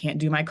 like I can't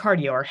do my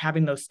cardio, or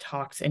having those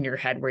talks in your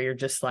head where you're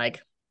just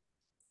like,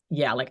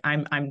 yeah, like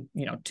I'm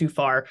too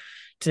far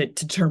to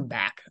turn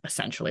back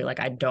essentially. Like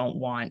I don't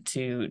want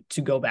to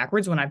go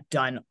backwards when I've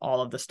done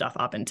all of the stuff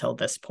up until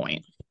this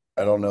point.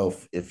 I don't know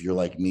if you're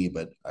like me,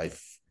 but I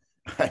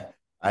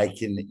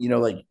can,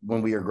 like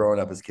when we were growing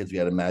up as kids, we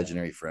had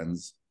imaginary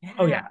friends.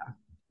 Oh yeah.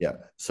 Yeah.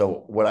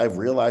 So what I've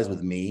realized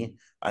with me,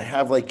 I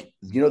have like,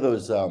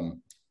 those the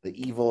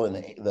evil and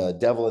the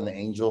devil and the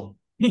angel.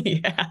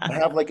 Yeah. I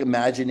have like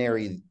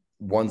imaginary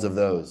ones of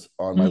those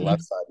on my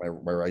left side, my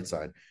right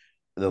side.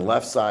 The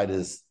left side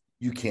is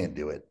you can't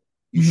do it.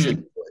 You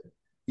shouldn't do it.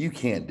 You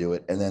can't do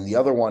it. And then the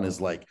other one is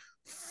like,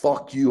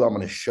 fuck you, I'm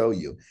going to show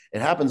you.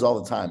 It happens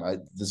all the time.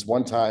 This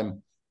one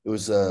time, it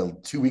was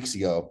 2 weeks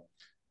ago.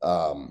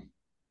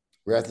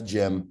 We're at the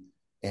gym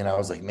and I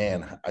was like,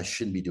 man, I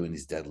shouldn't be doing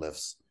these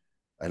deadlifts.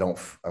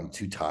 I'm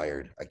too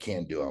tired. I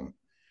can't do them.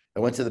 I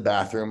went to the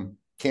bathroom,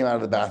 came out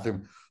of the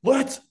bathroom.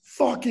 Let's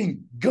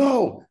fucking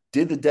go.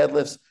 Did the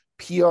deadlifts,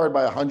 PR'd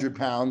by 100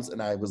 pounds. And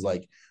I was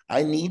like,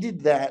 I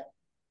needed that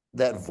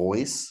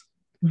voice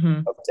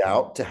of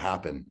doubt to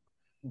happen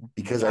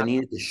because I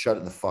needed to shut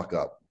it the fuck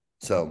up.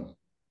 So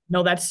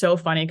No, that's so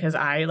funny because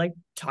I like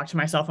talk to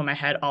myself in my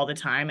head all the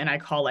time and I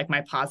call like my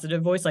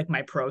positive voice like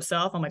my pro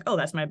self. I'm like, oh,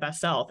 that's my best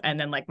self. And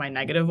then like my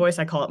negative voice,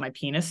 I call it my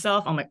penis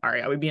self. I'm like, all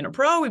right, are we being a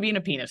pro? Are we being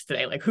a penis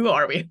today? Like, who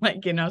are we?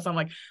 Like, so I'm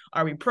like,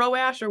 are we pro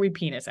Ash or are we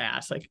penis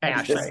ass? Like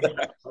Ash right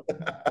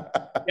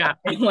now. Yeah.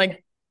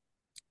 Like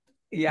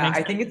Yeah, makes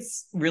I think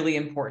it's really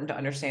important to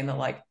understand that,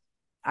 like,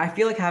 I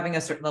feel like having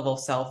a certain level of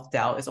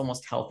self-doubt is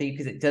almost healthy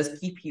because it does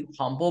keep you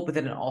humble, but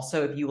then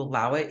also, if you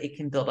allow it, it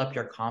can build up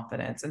your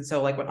confidence. And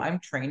so, like, when I'm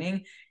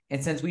training,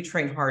 and since we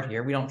train hard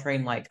here, we don't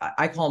train like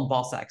I call them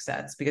ball sack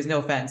sets because, no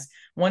offense,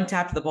 one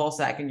tap to the ball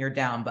sack and you're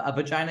down, but a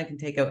vagina can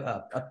take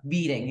a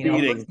beating,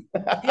 Beating.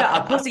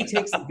 Yeah, a pussy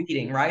takes a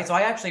beating, right? So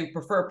I actually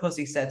prefer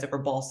pussy sets over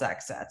ball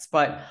sack sets.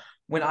 But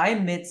when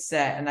I'm mid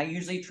set, and I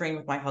usually train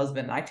with my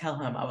husband, and I tell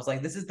him, I was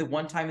like, this is the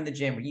one time in the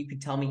gym where you can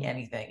tell me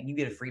anything and you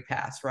get a free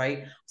pass,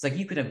 right? It's like,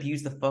 you can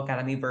abuse the fuck out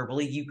of me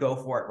verbally, you go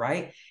for it,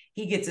 right?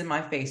 He gets in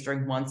my face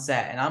during one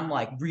set, and I'm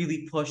like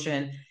really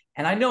pushing.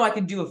 And I know I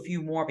can do a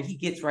few more, but he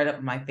gets right up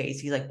in my face.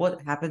 He's like,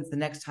 what happens the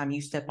next time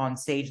you step on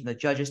stage and the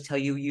judges tell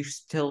you you're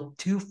still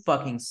too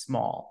fucking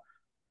small?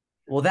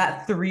 Well,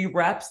 that 3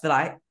 reps that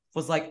I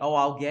was like, oh,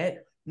 I'll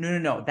get.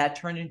 No. That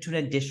turned into an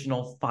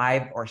additional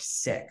 5 or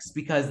 6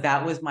 because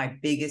that was my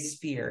biggest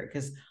fear.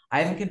 Because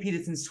I haven't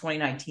competed since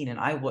 2019 and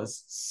I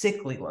was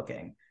sickly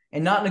looking,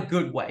 and not in a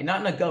good way, not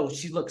in a go,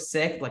 she looks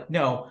sick. Like,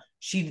 no,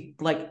 she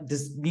like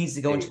just needs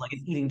to go into like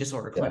an eating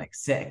disorder clinic,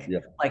 sick,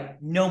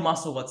 like no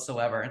muscle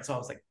whatsoever. And so I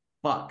was like,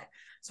 fuck.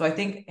 So I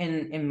think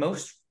in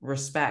most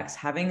respects,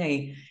 having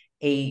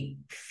a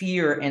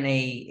fear and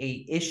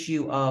a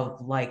issue of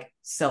like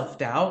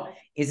self-doubt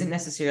isn't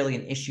necessarily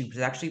an issue, but it's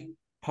actually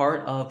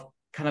part of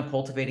kind of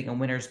cultivating a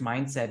winner's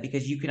mindset,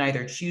 because you can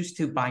either choose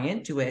to buy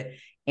into it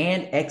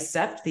and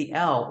accept the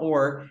L,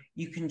 or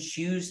you can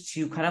choose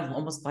to kind of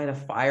almost light a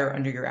fire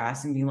under your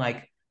ass and be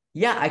like,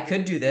 yeah, I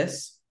could do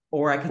this,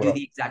 or I could do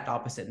the exact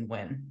opposite and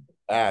win.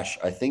 Ash,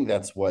 I think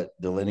that's what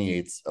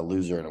delineates a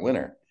loser and a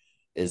winner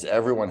is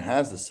everyone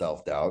has the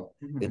self-doubt.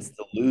 Mm-hmm. It's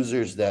the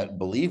losers that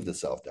believe the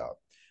self-doubt.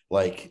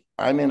 Like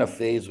I'm in a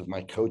phase with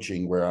my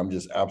coaching where I'm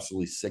just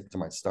absolutely sick to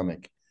my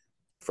stomach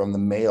from the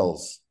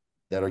males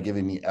that are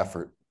giving me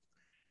effort.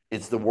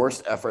 It's the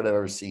worst effort I've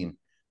ever seen.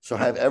 So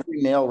I have every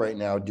male right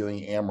now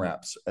doing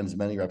AMRAPs and as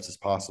many reps as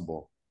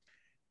possible.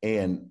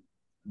 And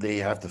they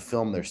have to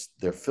film their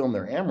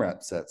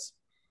AMRAP sets.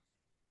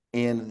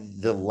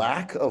 And the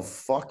lack of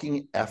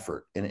fucking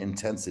effort and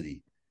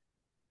intensity,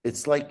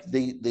 it's like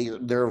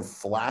they're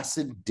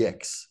flaccid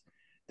dicks.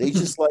 They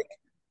just like,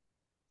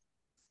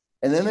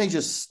 and then they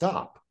just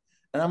stop.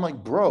 And I'm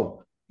like,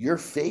 bro, your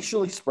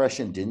facial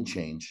expression didn't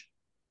change.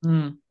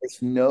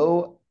 There's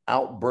no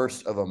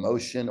outburst of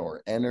emotion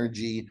or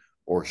energy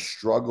or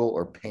struggle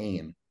or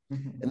pain.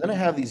 And then I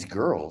have these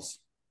girls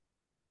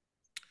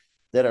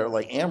that are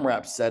like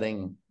AMRAP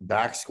setting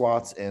back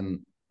squats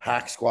and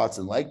hack squats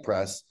and leg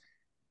press,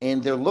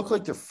 and they look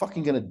like they're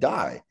fucking gonna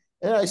die.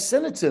 And I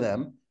send it to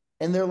them,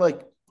 and they're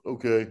like,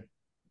 "Okay,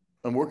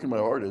 I'm working my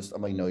hardest."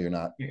 I'm like, "No, you're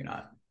not. You're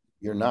not.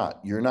 You're not.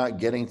 You're not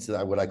getting to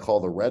that, what I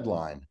call the red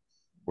line,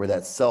 where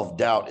that self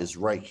doubt is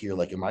right here.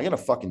 Like, am I gonna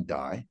fucking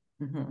die?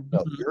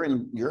 No,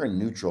 you're in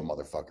neutral,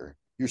 motherfucker.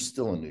 You're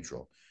still in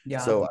neutral." Yeah.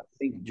 So I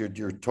think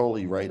you're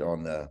totally right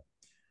on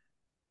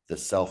the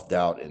self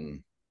doubt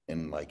and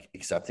like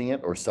accepting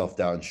it, or self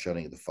doubt and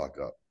shutting it the fuck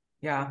up.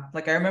 Yeah.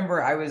 Like I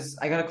remember I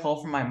got a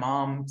call from my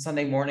mom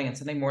Sunday morning, and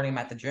Sunday morning I'm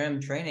at the gym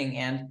training,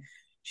 and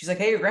she's like,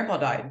 hey, your grandpa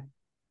died.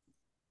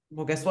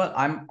 Well, guess what?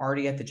 I'm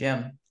already at the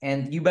gym.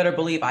 And you better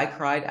believe I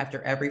cried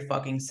after every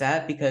fucking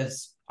set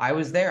because I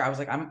was there. I was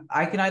like,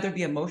 I can either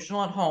be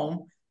emotional at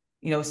home,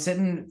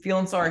 sitting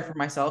feeling sorry for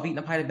myself, eating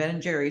a pint of Ben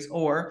and Jerry's,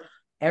 or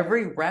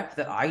every rep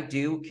that I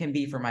do can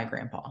be for my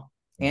grandpa.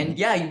 And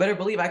yeah, you better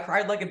believe I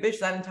cried like a bitch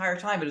that entire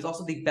time. It was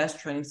also the best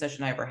training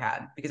session I ever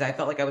had because I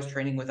felt like I was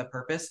training with a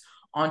purpose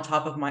on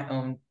top of my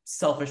own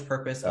selfish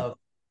purpose of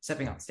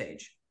stepping on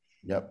stage.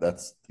 Yep,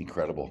 that's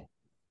incredible.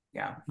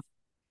 Yeah.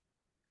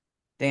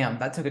 Damn,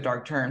 that took a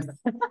dark turn.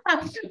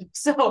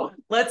 So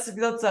let's put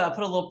a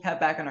little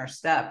pep back in our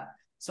step.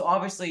 So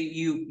obviously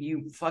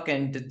you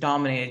fucking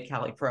dominated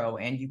Cali Pro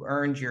and you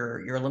earned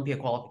your Olympia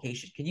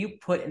qualification. Can you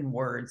put in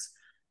words,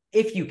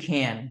 if you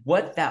can,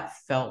 what that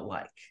felt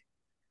like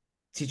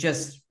to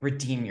just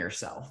redeem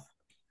yourself?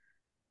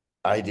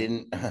 I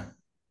didn't.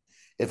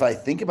 If I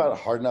think about it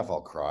hard enough,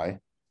 I'll cry.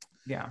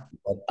 Yeah.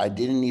 But I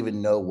didn't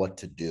even know what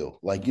to do.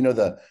 Like,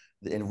 the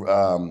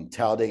in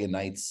Talladega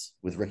Nights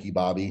with Ricky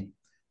Bobby.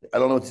 I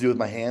don't know what to do with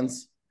my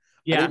hands.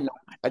 Yeah.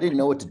 I didn't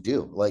know what to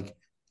do. Like,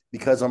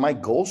 because on my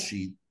goal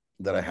sheet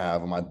that I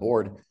have on my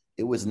board,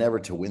 it was never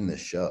to win this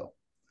show.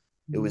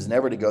 It was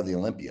never to go to the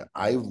Olympia.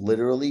 I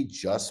literally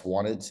just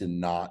wanted to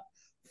not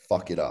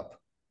fuck it up.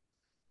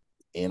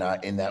 And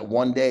in that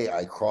one day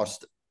I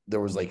crossed, there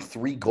was like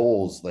 3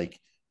 goals,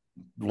 like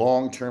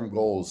long-term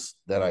goals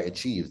that I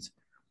achieved.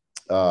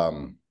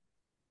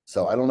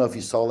 So I don't know if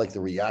you saw like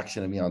the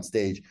reaction of me on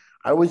stage.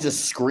 I was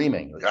just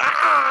screaming, like,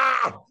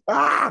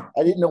 I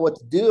didn't know what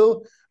to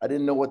do. I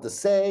didn't know what to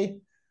say.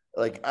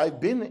 Like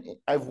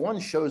I've won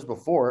shows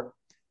before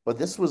But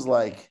this was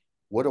like,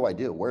 what do I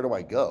do? Where do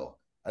I go?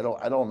 I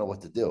don't know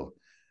what to do.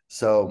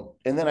 So,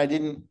 and then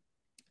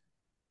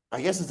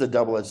I guess it's a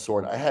double-edged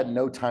sword. I had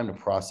no time to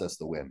process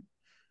the win.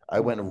 I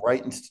went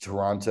right into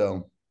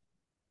Toronto,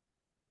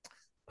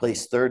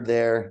 placed third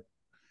there,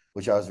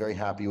 which I was very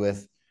happy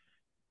with.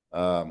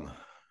 Um,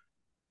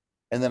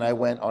 and then I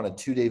went on a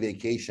 2-day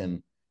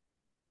vacation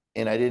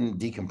and I didn't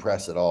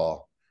decompress at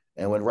all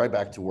and went right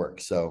back to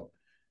work. So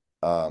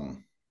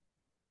um,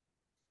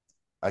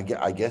 I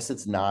guess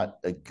it's not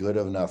a good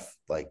enough,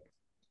 like,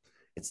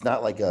 it's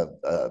not like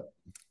a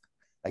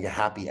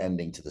happy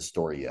ending to the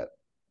story yet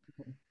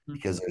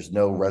because there's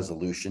no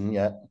resolution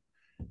yet.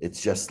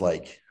 It's just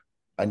like,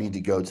 I need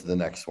to go to the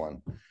next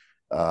one.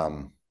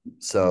 Um,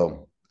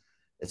 so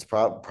it's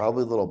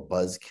probably a little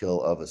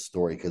buzzkill of a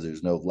story because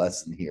there's no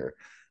lesson here.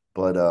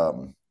 But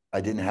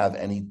I didn't have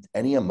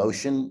any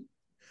emotion.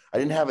 I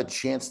didn't have a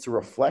chance to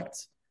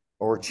reflect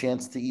or a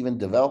chance to even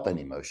develop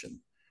any emotion.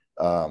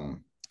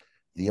 Um,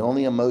 the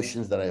only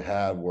emotions that I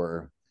had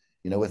were,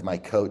 with my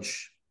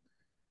coach,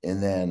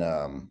 and then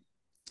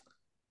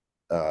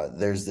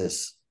there's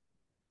this.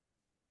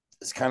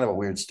 It's kind of a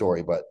weird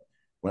story, but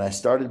when I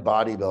started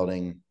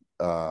bodybuilding,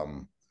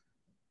 um,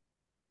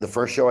 the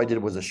first show I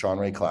did was a Sean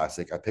Ray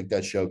Classic. I picked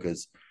that show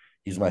because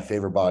he's my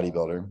favorite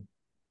bodybuilder.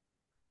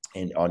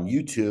 And on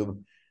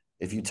YouTube,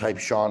 if you type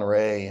Sean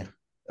Ray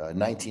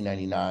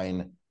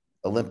 1999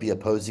 Olympia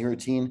posing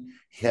routine,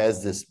 he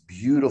has this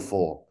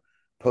beautiful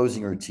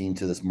posing routine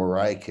to this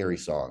Mariah Carey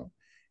song.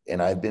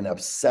 And I've been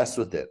obsessed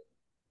with it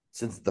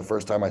since the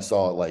first time I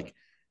saw it, like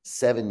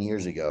 7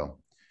 years ago.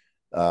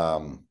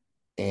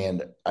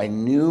 And I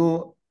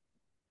knew,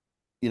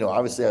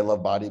 obviously I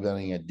love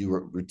bodybuilding. I do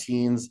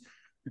routines.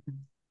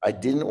 I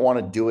didn't want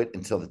to do it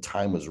until the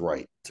time was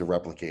right to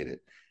replicate it.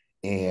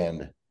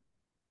 And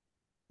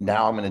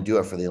now I'm going to do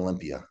it for the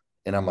Olympia.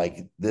 And I'm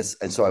like, this.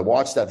 And so I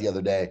watched that the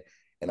other day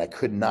and I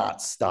could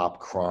not stop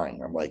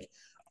crying. I'm like,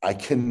 I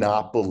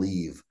cannot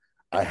believe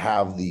I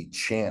have the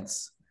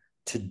chance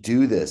to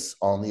do this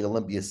on the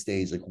Olympia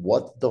stage. Like,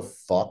 what the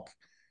fuck?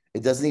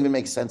 It doesn't even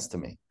make sense to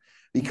me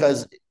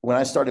because when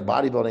I started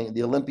bodybuilding,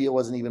 the Olympia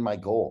wasn't even my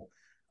goal.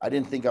 I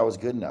didn't think I was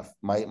good enough.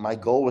 My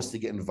goal was to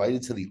get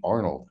invited to the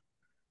Arnold.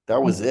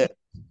 That was it.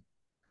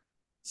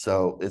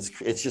 So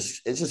it's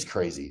just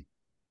crazy.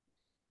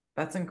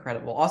 That's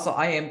incredible. Also,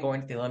 I am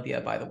going to the Olympia,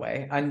 by the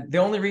way. And the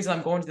only reason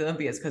I'm going to the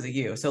Olympia is because of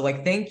you. So,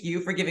 like, thank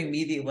you for giving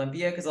me the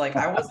Olympia. Because, like,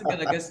 I wasn't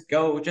gonna just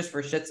go just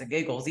for shits and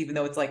giggles, even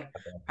though it's like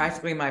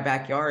practically my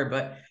backyard.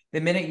 But the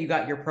minute you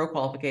got your pro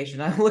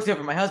qualification, I looked over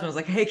at my husband. I was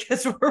like, "Hey,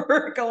 guess where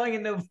we're going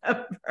in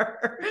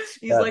November?"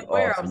 He's That's like,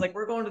 "Where?" I was awesome. like,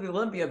 "We're going to the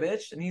Olympia,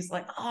 bitch." And he's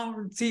like,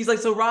 "Oh," so he's like,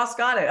 "So Ross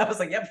got it." I was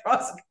like, "Yep,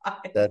 Ross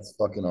got it." That's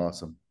fucking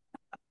awesome.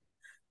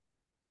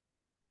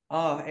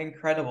 Oh,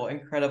 incredible,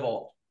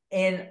 incredible.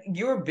 And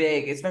you're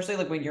big, especially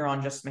like when you're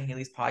on Just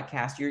Mahaley's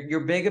podcast, you're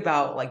big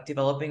about like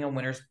developing a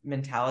winner's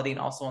mentality and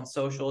also on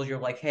socials.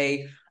 You're like,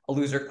 hey, a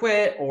loser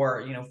quit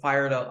or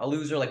fired a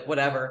loser, like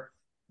whatever.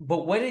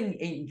 But what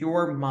in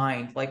your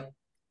mind, like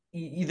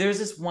there's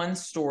this one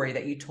story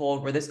that you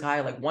told where this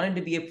guy like wanted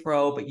to be a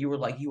pro, but you were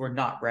like, you were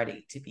not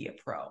ready to be a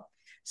pro.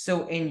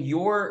 So in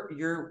your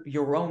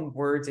own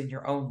words in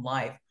your own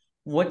life,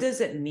 what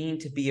does it mean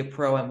to be a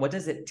pro and what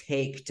does it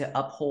take to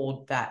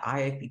uphold that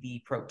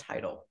IFBB pro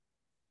title?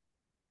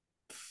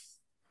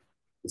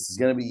 This is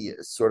going to be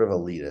sort of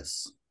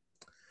elitist,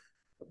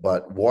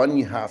 but one,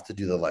 you have to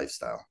do the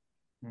lifestyle.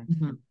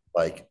 Mhm.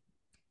 Like,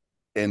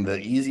 and the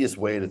easiest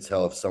way to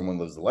tell if someone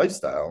lives the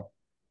lifestyle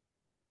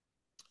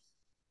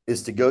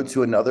is to go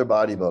to another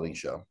bodybuilding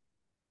show,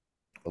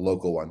 a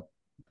local one,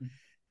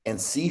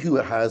 and see who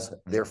has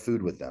their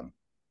food with them,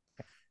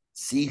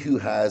 see who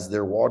has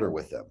their water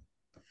with them.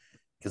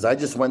 Because I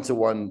just went to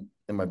one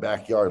in my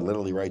backyard,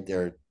 literally right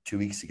there 2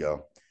 weeks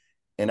ago.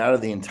 And out of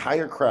the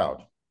entire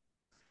crowd,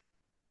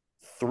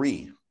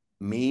 three,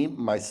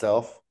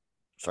 myself,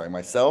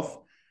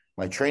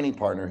 my training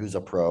partner who's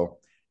a pro,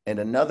 and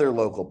another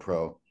local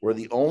pro were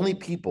the only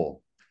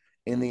people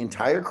in the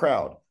entire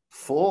crowd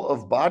full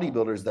of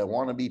bodybuilders that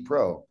want to be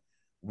pro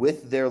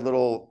with their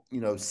little,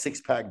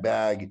 6-pack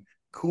bag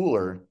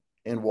cooler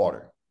and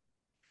water.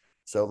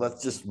 So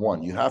that's just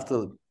one. You have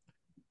to,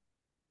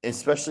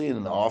 especially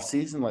in the off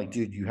season, like,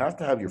 dude, you have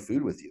to have your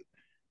food with you.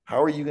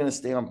 How are you going to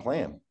stay on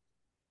plan?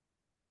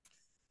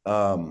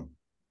 Um,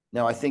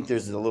 Now I think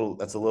that's a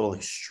little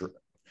extreme.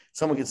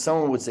 Someone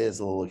would say it's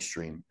a little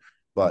extreme,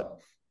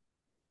 but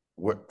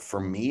for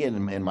me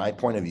and in my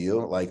point of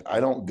view, like I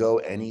don't go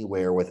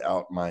anywhere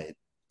without my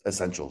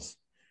essentials.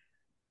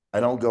 I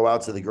don't go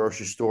out to the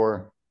grocery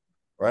store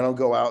or I don't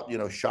go out,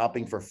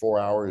 shopping for 4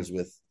 hours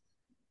with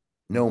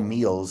no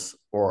meals,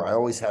 or I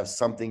always have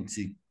something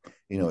to,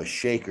 a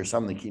shake or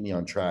something to keep me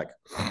on track.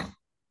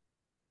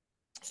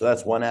 So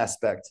that's one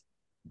aspect.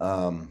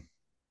 Um,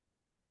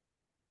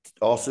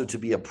 Also to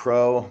be a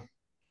pro,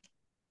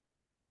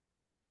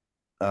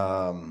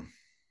 um,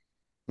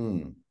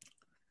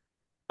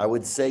 I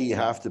would say you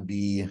have to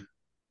be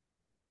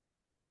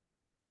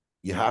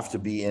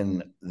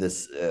in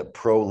this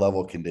pro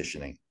level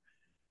conditioning.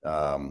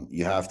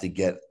 You have to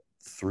get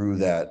through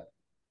that,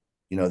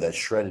 that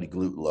shredded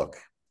glute look.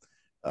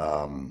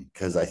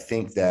 Because I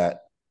think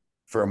that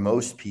for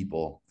most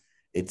people,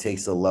 it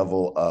takes a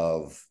level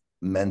of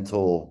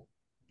mental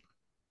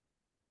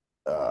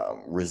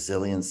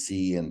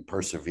resiliency and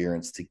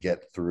perseverance to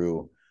get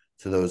through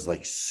to those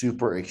like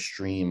super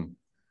extreme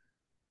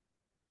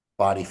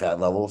body fat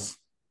levels.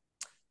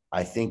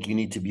 I think you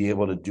need to be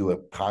able to do a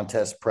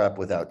contest prep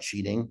without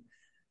cheating.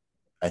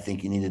 I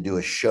think you need to do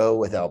a show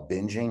without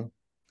binging.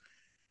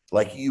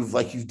 Like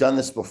you've done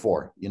this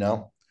before,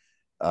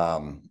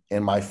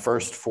 in my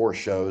first 4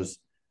 shows,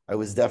 I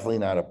was definitely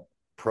not a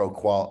pro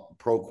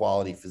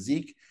quality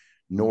physique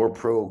nor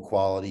pro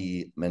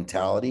quality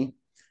mentality,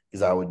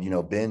 because I would,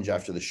 binge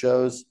after the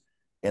shows.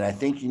 And I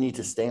think you need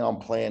to stay on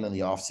plan in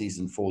the off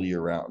season full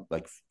year round,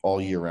 like all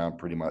year round,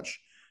 pretty much.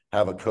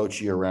 Have a coach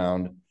year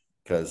round,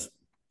 because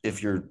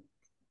if you're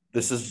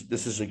this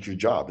is like your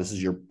job, this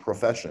is your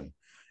profession,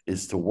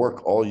 is to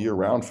work all year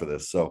round for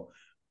this. So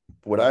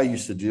what I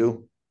used to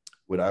do,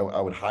 I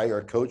would hire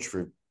a coach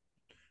for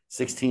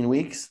 16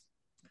 weeks,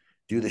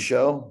 do the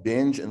show,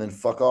 binge, and then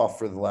fuck off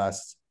for the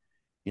last,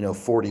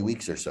 40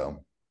 weeks or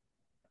so.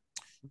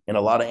 And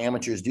a lot of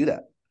amateurs do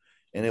that.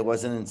 And it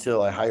wasn't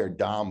until I hired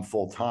Dom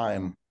full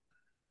time,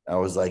 I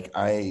was like,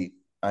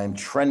 I'm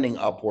trending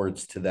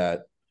upwards to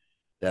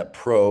that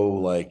pro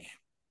like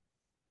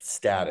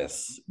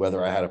status,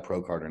 whether I had a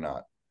pro card or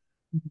not.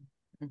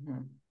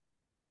 Mm-hmm.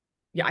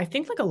 Yeah, I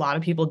think like a lot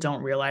of people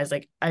don't realize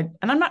like and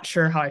I'm not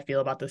sure how I feel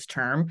about this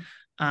term,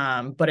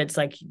 but it's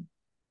like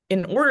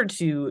in order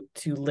to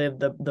live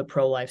the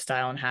pro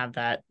lifestyle and have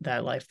that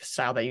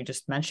lifestyle that you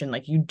just mentioned,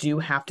 like you do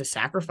have to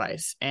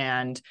sacrifice.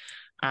 And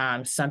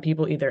some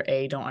people either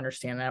A, don't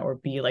understand that, or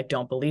B, like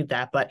don't believe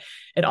that. But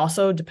it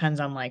also depends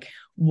on like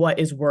what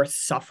is worth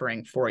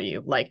suffering for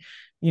you. Like,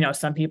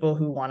 some people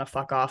who want to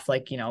fuck off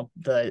like,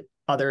 the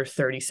other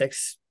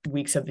 36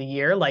 weeks of the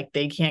year, like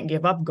they can't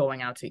give up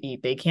going out to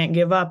eat. They can't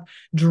give up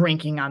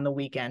drinking on the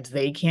weekends.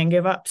 They can't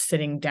give up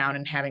sitting down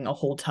and having a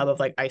whole tub of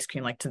like ice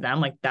cream. Like to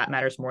them, like that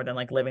matters more than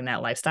like living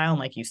that lifestyle. And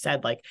like you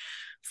said, like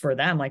for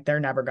them, like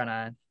they're never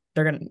gonna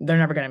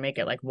make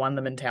it. Like one,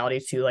 the mentality,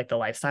 two, like the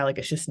lifestyle, like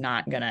it's just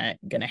not gonna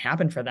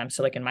happen for them.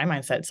 So like in my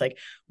mindset, it's like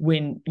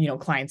when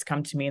clients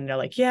come to me and they're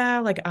like,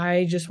 yeah, like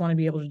I just want to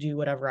be able to do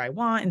whatever I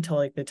want until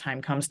like the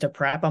time comes to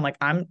prep. I'm like,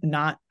 I'm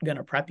not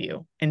gonna prep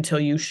you until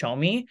you show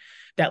me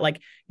that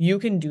like you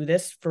can do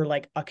this for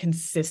like a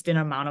consistent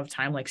amount of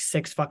time, like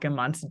 6 fucking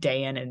months,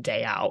 day in and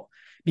day out.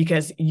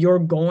 Because you're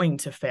going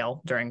to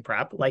fail during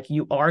prep. Like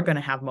you are going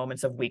to have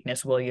moments of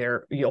weakness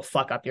where you'll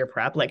fuck up your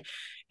prep. Like,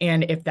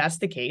 and if that's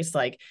the case,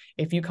 like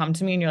if you come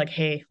to me and you're like,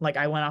 hey, like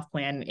I went off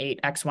plan, ate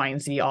X, Y,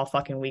 and Z all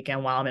fucking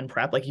weekend while I'm in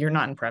prep, like you're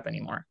not in prep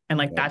anymore. And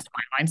like that's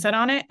my mindset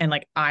on it. And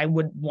like I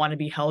would want to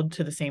be held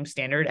to the same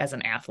standard as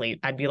an athlete.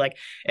 I'd be like,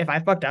 if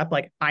I fucked up,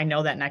 like I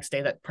know that next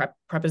day that prep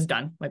is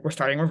done. Like we're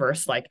starting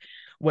reverse, like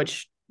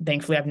which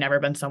thankfully I've never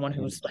been someone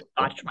who's like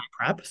botched my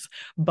preps,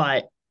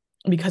 but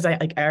because I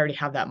already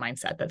have that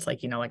mindset that's like,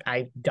 like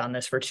I've done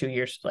this for 2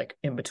 years, like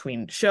in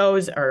between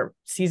shows or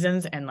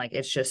seasons. And like,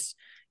 it's just,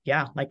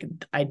 yeah, like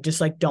I just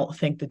like don't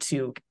think the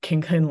two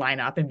can line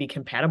up and be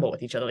compatible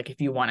with each other. Like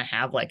if you want to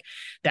have like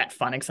that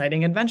fun,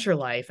 exciting adventure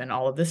life and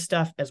all of this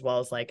stuff, as well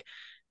as like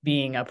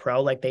being a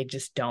pro, like they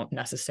just don't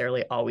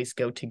necessarily always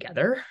go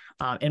together,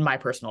 in my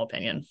personal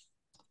opinion.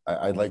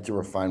 I'd like to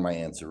refine my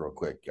answer real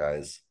quick,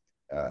 guys,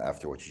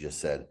 after what you just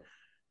said.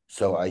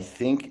 So I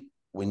think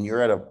when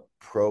you're at a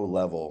pro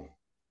level,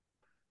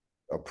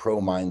 a pro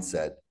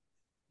mindset,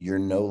 you're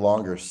no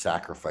longer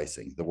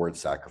sacrificing, the word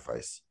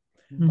sacrifice.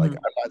 Mm-hmm. Like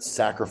I'm not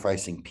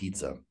sacrificing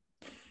pizza.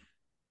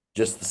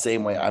 Just the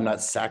same way I'm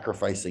not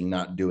sacrificing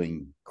not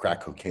doing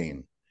crack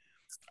cocaine.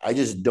 I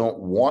just don't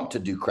want to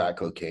do crack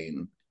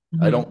cocaine.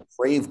 Mm-hmm. I don't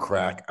crave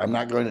crack. I'm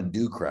not going to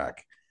do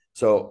crack.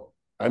 So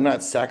I'm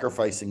not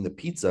sacrificing the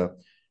pizza,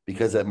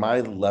 because at my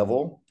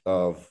level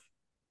of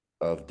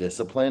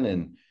discipline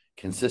and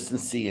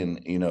consistency and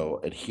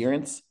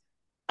adherence,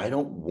 I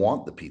don't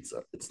want the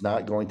pizza. It's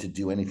not going to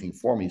do anything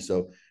for me.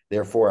 So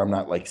therefore, I'm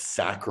not like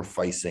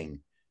sacrificing.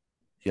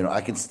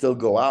 I can still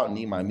go out and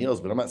eat my meals,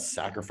 but I'm not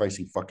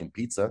sacrificing fucking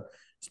pizza.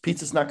 This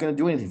pizza's not going to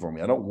do anything for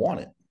me. I don't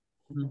want it.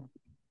 Mm-hmm.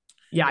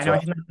 Yeah, I know. I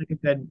think that's like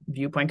a good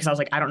viewpoint, because I was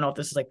like, I don't know if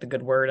this is like the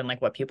good word and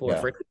like what people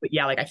refer to, but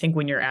yeah, like I think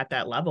when you're at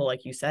that level,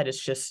 like you said, it's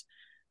just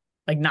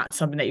like not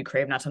something that you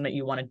crave, not something that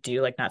you want to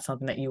do, like not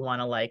something that you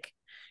want to like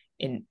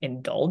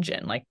indulge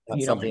in. Like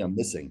that's something I'm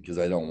missing because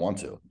I don't want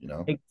to.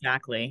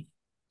 Exactly.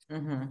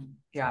 Mm-hmm.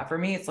 Yeah, for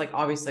me, it's like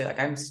obviously like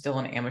I'm still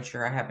an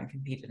amateur. I haven't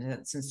competed in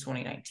it since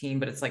 2019,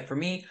 but it's like for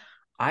me,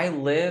 I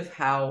live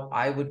how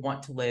I would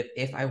want to live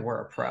if I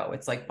were a pro.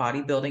 It's like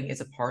bodybuilding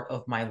is a part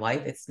of my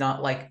life. It's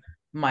not like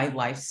my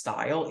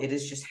lifestyle. It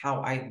is just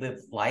how I live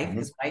life.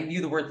 Because when I view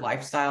the word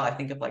lifestyle, I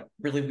think of like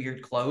really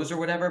weird clothes or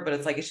whatever, but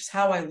it's like, it's just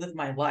how I live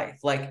my life.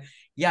 Like,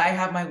 yeah, I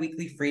have my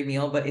weekly free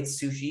meal, but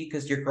it's sushi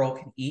because your girl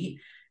can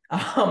eat.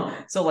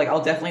 So like,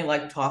 I'll definitely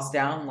like toss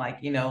down like,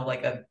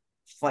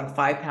 like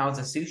 5 pounds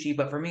of sushi.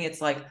 But for me,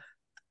 it's like,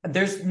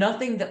 there's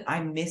nothing that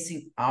I'm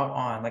missing out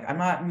on. Like I'm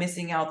not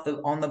missing out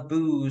on the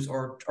booze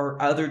or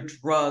other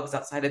drugs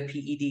outside of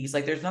PEDs.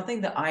 Like there's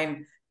nothing that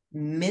I'm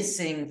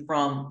missing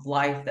from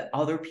life that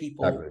other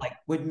people Exactly. like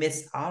would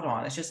miss out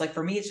on. It's just like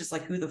for me, it's just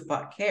like who the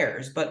fuck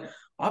cares? But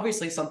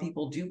obviously some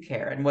people do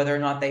care, and whether or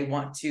not they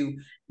want to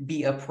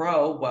be a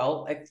pro,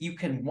 well, if you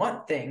can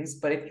want things,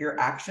 but if your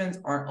actions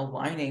aren't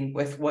aligning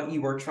with what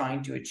you were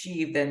trying to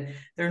achieve, then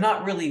they're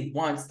not really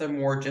wants, they're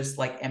more just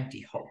like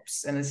empty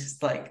hopes. And it's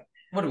just like,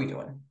 what are we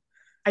doing?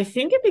 I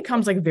think it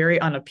becomes like very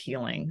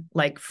unappealing.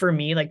 Like for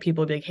me, like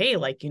people be like, hey,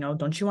 like,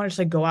 don't you want to just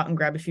like go out and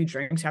grab a few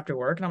drinks after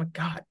work? And I'm like,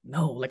 God,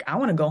 no, like I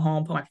want to go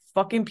home, put my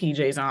fucking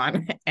PJs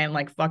on and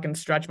like fucking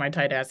stretch my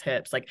tight ass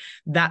hips. Like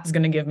that's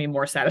gonna give me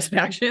more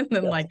satisfaction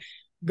than Yes. like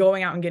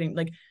going out and getting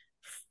like,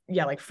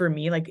 yeah, like for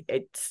me, like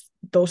it's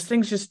those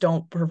things just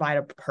don't provide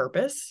a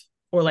purpose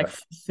or like Right.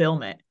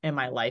 fulfillment in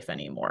my life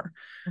anymore.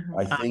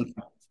 I Mhm. think,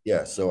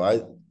 yeah.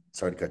 So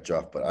sorry to cut you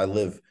off, but I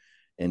live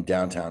in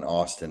downtown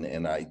Austin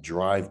and I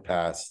drive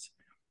past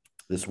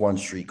this one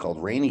street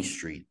called Rainy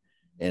Street.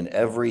 And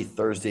every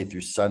Thursday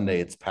through Sunday,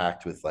 it's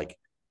packed with like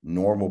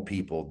normal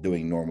people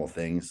doing normal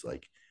things,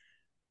 like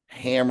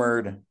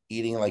hammered,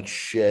 eating like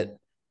shit.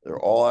 They're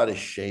all out of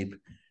shape.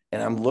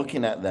 And I'm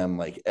looking at them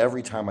like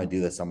every time I do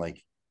this, I'm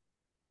like,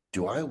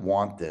 do I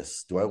want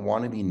this? Do I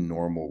want to be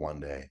normal one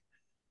day?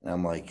 And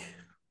I'm like,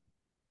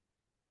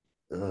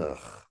 ugh,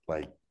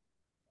 like,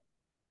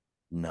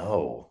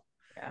 no.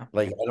 Yeah.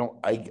 Like, I don't,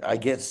 I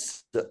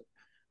guess,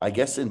 I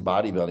guess in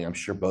bodybuilding, I'm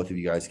sure both of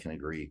you guys can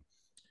agree.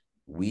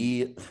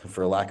 We,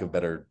 for lack of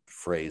better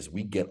phrase,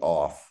 we get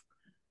off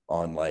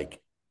on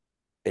like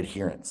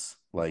adherence,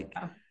 like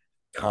Yeah.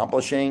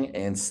 accomplishing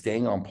and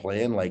staying on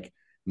plan, like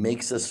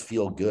makes us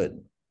feel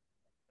good.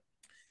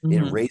 It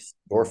Mhm. raises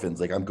endorphins.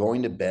 Like I'm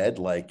going to bed,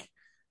 like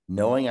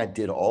knowing I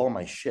did all of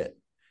my shit.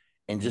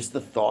 And just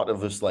the thought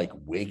of us like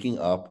waking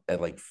up at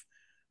like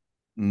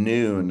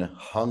noon,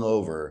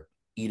 hungover,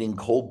 eating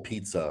cold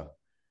pizza,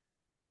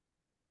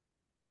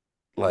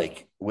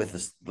 like with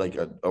this, like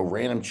a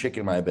random chick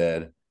in my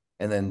bed,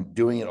 and then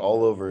doing it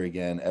all over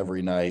again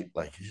every night,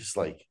 like it's just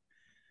like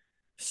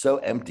so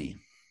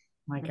empty.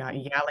 My God.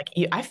 Mhm. Yeah. Like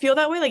I feel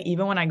that way. Like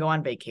even when I go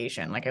on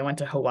vacation, like I went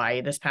to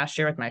Hawaii this past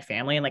year with my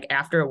family. And like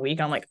after a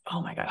week, I'm like,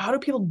 oh my God, how do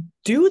people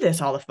do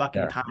this all the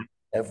fucking Yeah. time?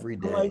 Every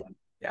I'm like, day.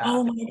 Yeah.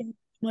 oh my God.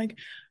 Like,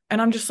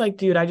 and I'm just like,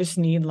 dude, I just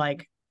need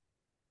like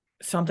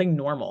something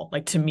normal.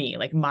 Like to me,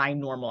 like my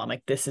normal. I'm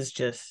like, this is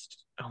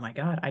just, oh my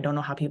God. I don't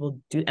know how people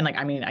do. And like,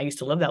 I mean, I used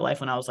to live that life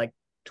when I was like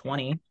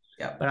 20,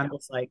 Yep. but I'm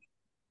just like,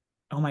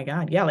 oh my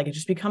God. Yeah. Like it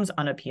just becomes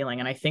unappealing.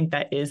 And I think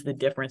that is the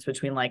difference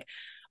between like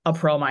a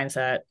pro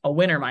mindset, a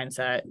winner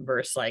mindset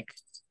versus like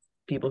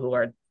people who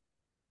are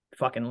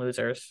fucking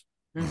losers.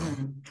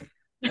 Mhm.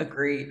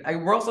 Agreed.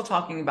 We're also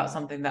talking about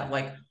something that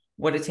like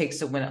what it takes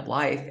to win at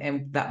life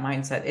and that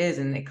mindset is,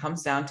 and it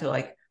comes down to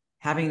like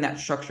having that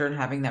structure and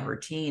having that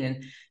routine.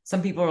 And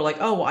some people are like,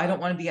 oh, well, I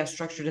don't want to be as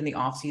structured in the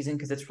off season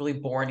because it's really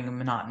boring and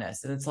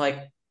monotonous. And it's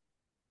like,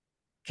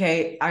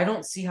 okay, I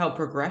don't see how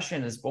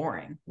progression is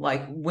boring.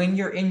 Like when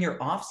you're in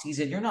your off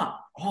season, you're not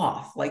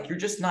off. Like you're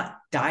just not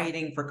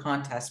dieting for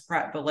contest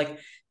prep, but like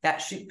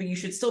but you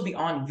should still be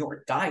on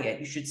your diet.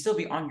 You should still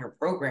be on your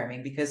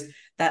programming because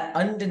that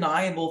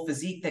undeniable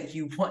physique that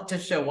you want to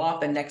show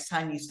off the next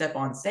time you step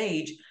on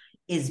stage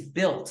is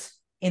built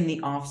in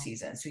the off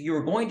season. So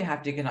you're going to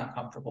have to get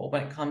uncomfortable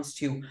when it comes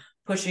to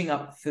pushing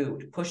up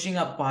food, pushing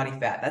up body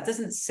fat. That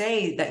doesn't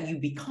say that you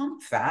become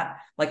fat.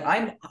 Like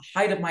I'm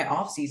height of my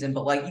off season,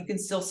 but like you can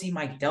still see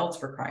my delts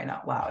for crying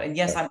out loud. And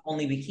yes, Yeah. I'm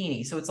only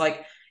bikini. So it's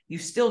like you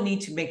still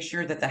need to make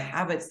sure that the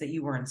habits that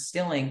you are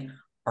instilling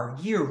are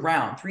year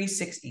round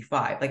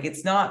 365. Like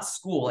it's not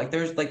school. Like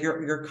there's like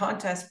your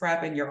contest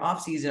prep and your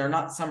off season are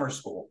not summer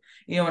school.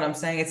 You know what I'm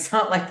saying? It's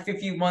not like a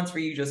few months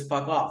where you just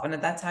fuck off. And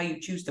if that's how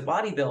you choose to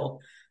bodybuild,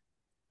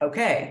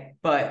 okay.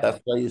 But That's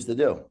what I used to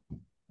do.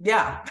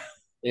 yeah,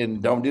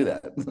 And don't do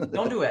that.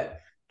 don't do it.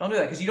 Don't do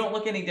that because you don't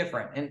look any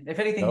different. And if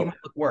anything, you Nope. might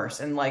look worse.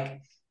 And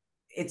like,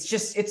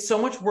 it's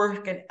so much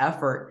work and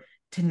effort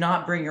to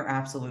not bring your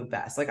absolute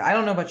best. Like, I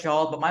don't know about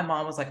y'all, but my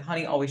mom was like,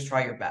 honey, always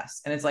try your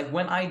best. And it's like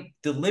when I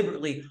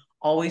deliberately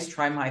always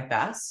try my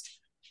best,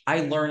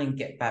 I learn and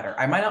get better.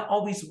 I might not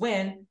always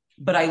win,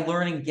 but I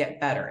learn and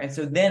get better. And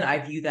so then I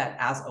view that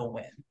as a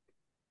win.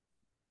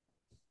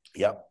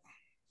 Yep.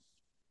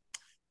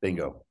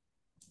 Bingo.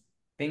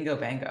 Bingo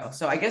bango.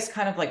 So I guess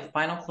kind of like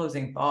final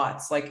closing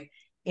thoughts, like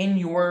in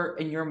your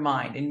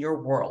mind, in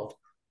your world,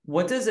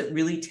 what does it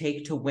really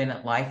take to win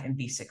at life and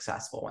be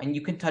successful? And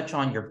you can touch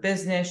on your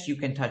business, you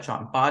can touch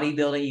on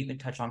bodybuilding, you can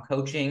touch on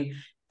coaching,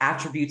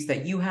 attributes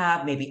that you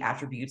have, maybe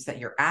attributes that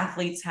your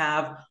athletes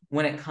have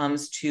when it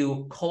comes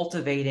to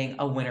cultivating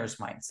a winner's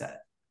mindset.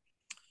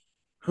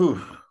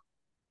 Whew.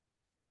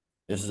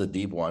 This is a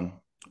deep one.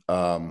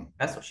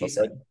 That's what she But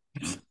said.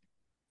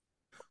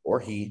 or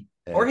he.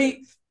 Or Hey.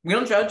 he, we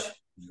don't judge.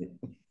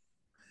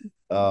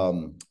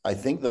 I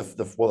think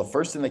the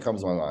first thing that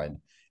comes to my mind,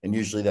 and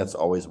usually that's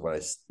always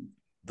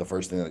the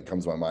first thing that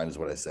comes to my mind is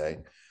what I say,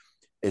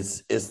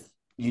 is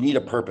you need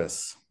a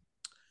purpose.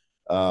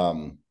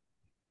 Um,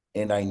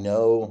 and I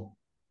know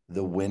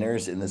the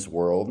winners in this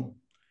world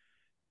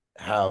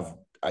have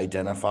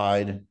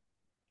identified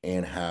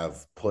and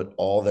have put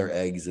all their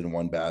eggs in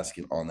one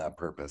basket on that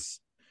purpose.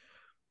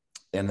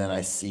 And then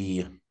I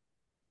see,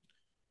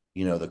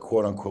 the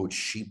quote unquote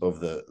sheep of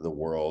the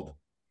world,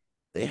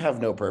 they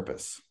have no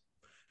purpose.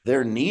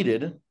 They're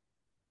needed,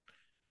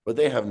 but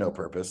they have no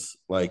purpose.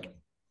 Like,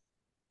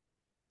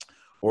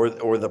 or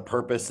the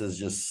purpose is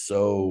just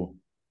so,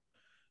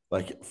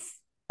 like,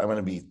 I'm going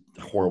to be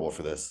horrible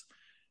for this,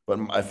 but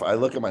if I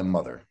look at my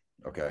mother,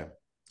 okay,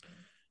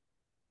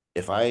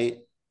 if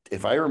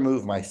I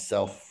remove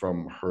myself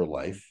from her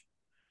life,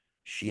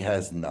 she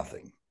has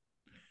nothing.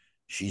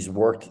 She's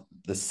worked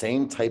the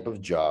same type of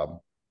job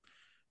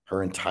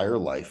her entire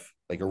life,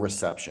 like a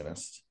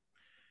receptionist,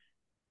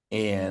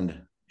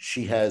 and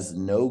she has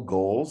no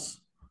goals.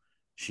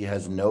 She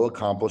has no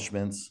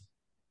accomplishments.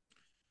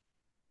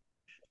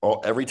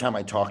 Every time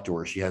I talk to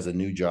her, she has a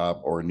new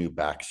job or a new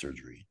back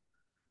surgery.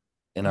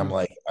 And I'm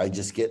like, I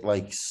just get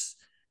like,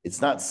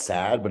 it's not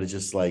sad, but it's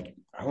just like,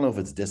 I don't know if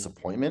it's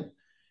disappointment.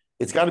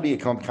 It's got to be a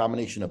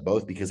combination of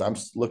both, because I'm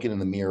looking in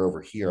the mirror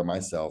over here at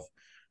myself.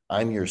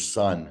 I'm your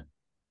son,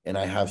 and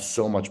I have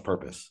so much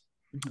purpose.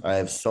 I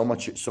have so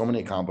many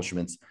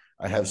accomplishments.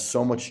 I have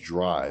so much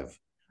drive.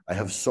 I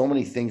have so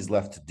many things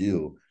left to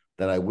do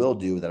that I will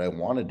do, that I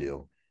want to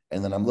do.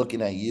 And then I'm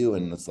looking at you,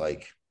 and it's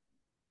like,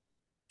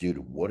 dude,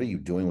 what are you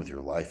doing with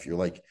your life? You're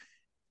like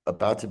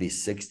about to be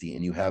 60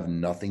 and you have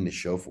nothing to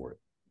show for it.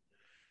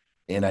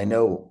 And I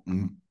know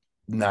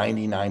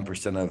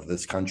 99% of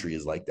this country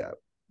is like that.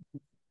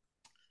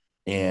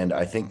 And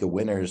I think the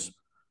winners,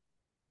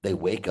 they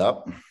wake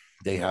up,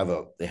 they have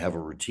a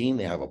routine,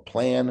 they have a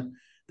plan,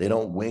 they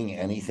don't wing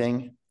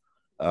anything.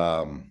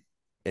 And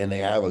they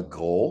have a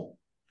goal,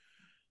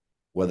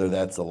 whether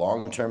that's a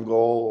long-term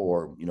goal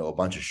or, a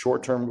bunch of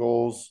short-term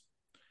goals.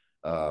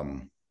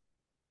 And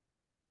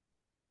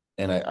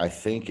I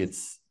think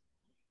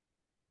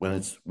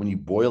when you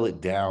boil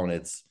it down,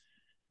 it's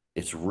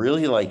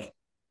really like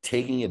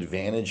taking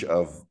advantage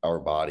of our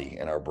body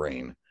and our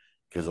brain,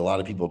 because a lot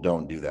of people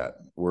don't do that.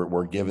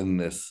 We're given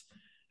this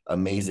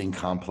amazing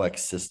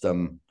complex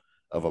system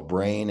of a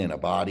brain and a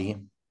body,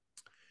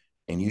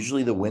 and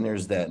usually the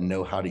winners that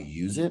know how to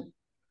use it,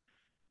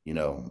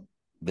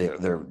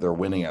 they're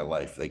winning at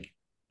life. Like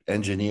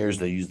engineers,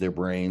 they use their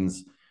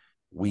brains.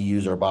 We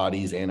use our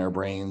bodies and our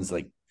brains.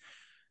 Like,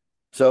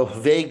 so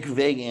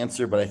vague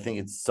answer, but I think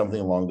it's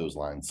something along those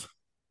lines.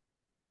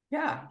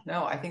 Yeah,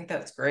 no, I think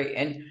that's great.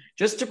 And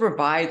just to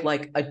provide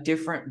like a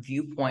different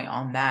viewpoint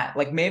on that,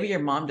 like maybe your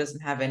mom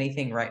doesn't have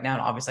anything right now.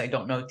 And obviously, I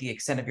don't know the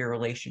extent of your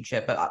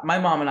relationship, but my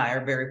mom and I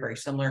are very, very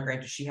similar.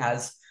 Granted, she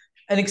has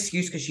an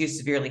excuse because she is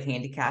severely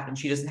handicapped and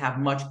she doesn't have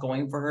much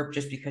going for her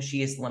just because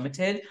she is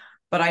limited.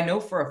 But I know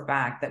for a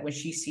fact that when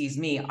she sees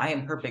me, I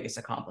am her biggest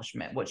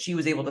accomplishment. What she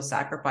was able to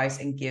sacrifice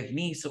and give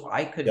me so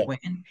I could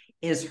win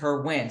is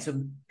her win.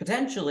 So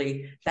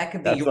potentially that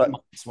could be your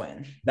mom's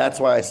win. That's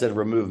why I said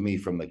remove me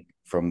from the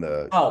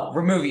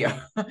remove you.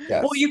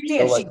 Yes. Well, you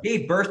can't. So, she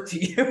gave birth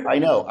to you. I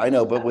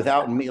know, but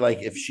without me,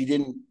 like if she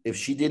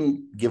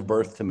didn't give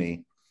birth to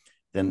me,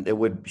 then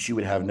she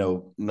would have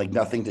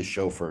nothing to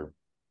show for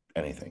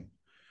anything.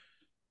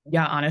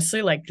 Yeah,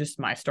 honestly, like just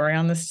my story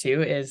on this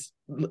too is,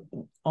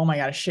 oh my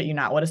God, I shit you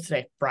not. What is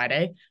today?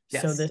 Friday.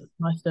 Yes. So this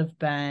must have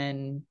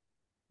been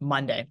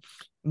Monday.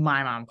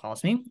 My mom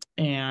calls me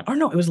or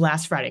no, it was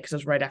last Friday because it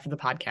was right after the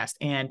podcast.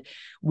 And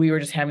we were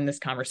just having this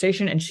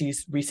conversation, and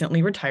she's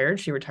recently retired.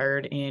 She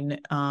retired in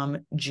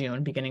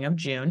June, beginning of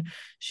June.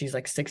 She's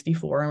like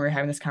 64, and we were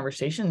having this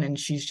conversation, and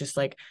she's just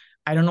like,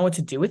 I don't know what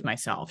to do with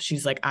myself.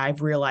 She's like,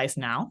 I've realized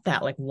now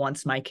that like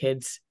once my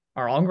kids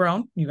are all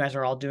grown, you guys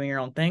are all doing your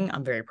own thing,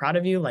 I'm very proud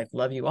of you, like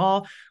love you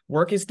all,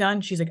 work is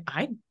done. She's like,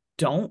 I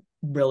don't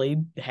really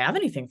have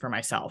anything for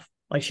myself.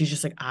 Like, she's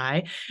just like,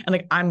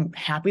 I'm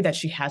happy that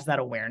she has that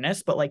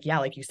awareness, but like, yeah,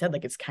 like you said,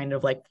 like, it's kind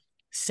of like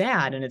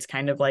sad. And it's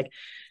kind of like,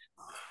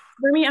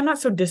 for me, I'm not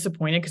so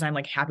disappointed because I'm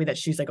like happy that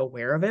she's like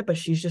aware of it, but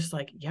she's just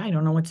like, yeah, I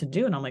don't know what to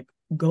do. And I'm like,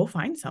 go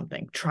find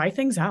something, try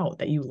things out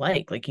that you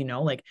like, like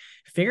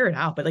figure it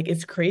out. But like,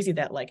 it's crazy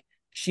that like,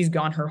 she's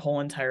gone her whole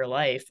entire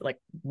life, like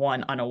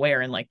one,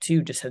 unaware, and like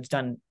two, just has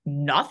done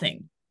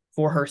nothing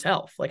for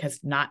herself. Like has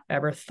not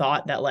ever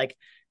thought that like,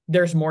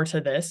 there's more to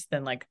this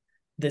than like,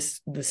 the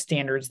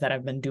standards that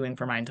I've been doing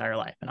for my entire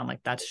life. And I'm like,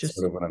 that's just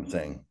sort of what I'm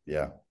saying.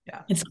 Yeah.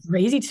 It's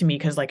crazy to me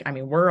because like, I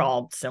mean, we're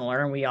all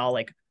similar and we all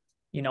like,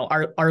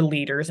 are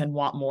leaders and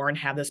want more and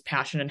have this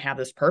passion and have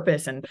this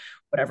purpose, and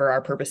whatever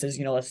our purpose is,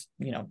 let's,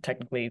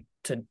 technically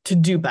to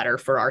do better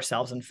for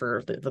ourselves and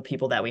for the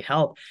people that we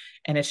help.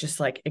 And it's just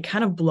like, it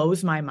kind of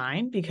blows my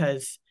mind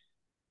because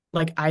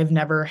like, I've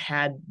never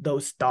had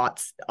those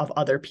thoughts of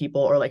other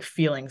people or like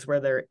feelings where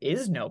there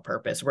is no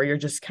purpose, where you're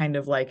just kind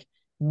of like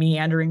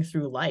meandering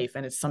through life.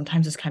 And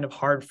sometimes it's kind of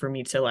hard for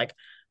me to like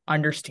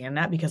understand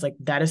that, because like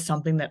that is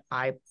something that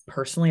I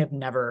personally have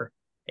never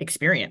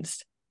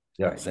experienced.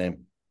 Yeah,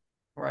 same.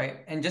 Right.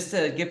 And just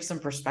to give some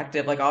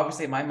perspective, like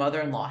obviously my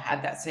mother-in-law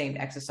had that same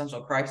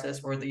existential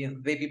crisis where the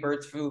baby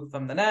birds flew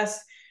from the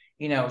nest.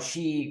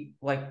 she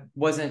like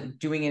wasn't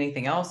doing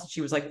anything else.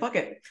 She was like, fuck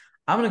it,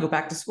 I'm going to go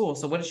back to school.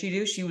 So what did she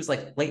do? She was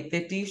like late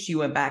 50s. She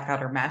went back,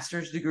 got her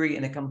master's degree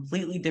in a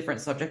completely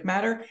different subject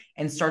matter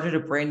and started a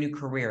brand new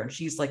career. And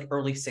she's like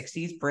early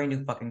 60s, brand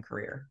new fucking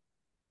career.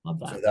 Love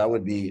that. So that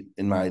would be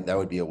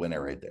a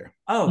winner right there.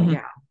 Oh, mm-hmm.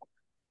 Yeah.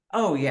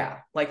 Oh, yeah.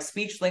 Like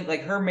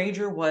like her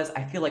major was,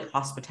 I feel like,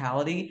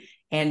 hospitality.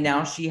 And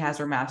now she has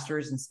her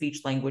master's in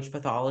speech language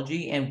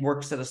pathology and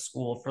works at a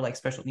school for like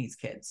special needs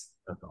kids.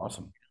 That's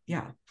awesome.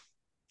 Yeah.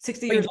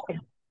 60 years old.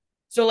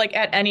 So like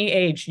at any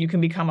age, you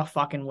can become a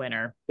fucking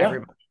winner. Yeah.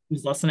 Everybody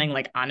who's listening,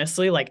 like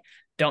honestly, like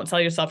don't sell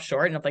yourself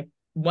short. And if like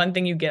one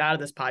thing you get out of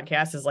this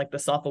podcast is like the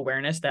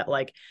self-awareness that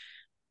like,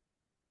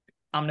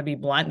 I'm going to be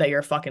blunt, that you're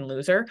a fucking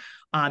loser.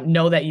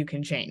 Know that you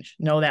can change.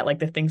 Know that like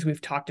the things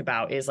we've talked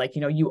about is like,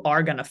 you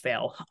are going to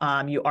fail.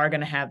 You are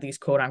going to have these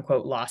quote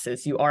unquote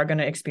losses. You are going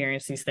to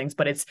experience these things,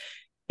 but it's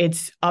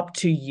up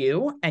to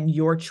you and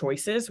your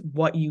choices,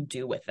 what you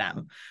do with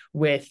them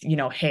with,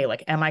 hey,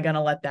 like, am I going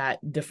to let that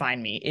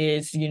define me?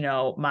 Is,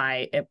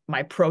 my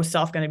pro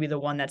self going to be the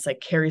one that's like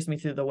carries me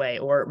through the way,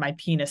 or my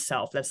penis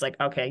self that's like,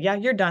 okay, yeah,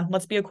 you're done.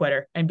 Let's be a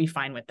quitter and be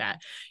fine with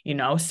that.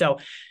 So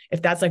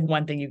if that's like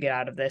one thing you get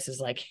out of this is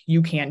like,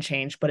 you can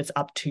change, but it's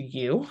up to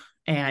you.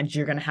 And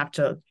you're going to have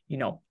to,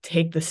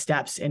 take the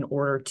steps in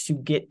order to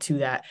get to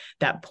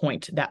that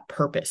point, that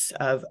purpose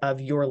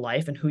of your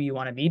life and who you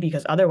want to be,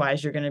 because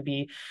otherwise you're going to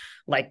be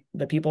like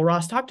the people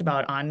Ross talked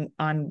about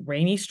on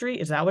Rainy Street.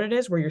 Is that what it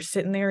is? Where you're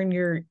sitting there in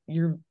your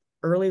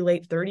early,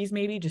 late 30s,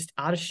 maybe just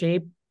out of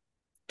shape,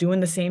 doing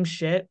the same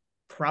shit,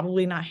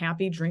 probably not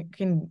happy,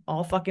 drinking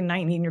all fucking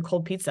night and eating your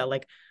cold pizza.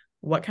 Like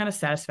what kind of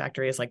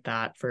satisfactory is like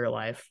that for your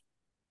life?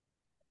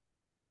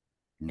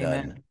 None.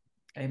 Amen.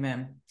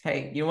 Amen.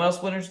 Hey, you know what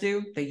else winners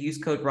do? They use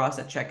code Ross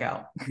at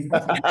checkout.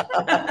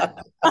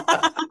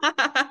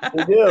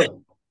 They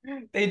do.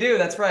 They do.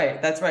 That's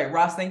right. That's right.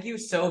 Ross, thank you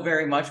so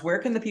very much. Where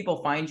can the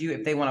people find you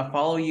if they want to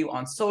follow you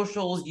on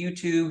socials,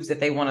 YouTubes,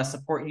 if they want to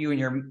support you in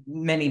your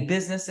many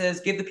businesses?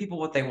 Give the people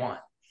what they want.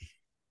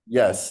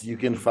 Yes, you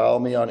can follow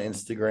me on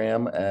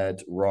Instagram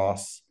at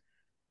Ross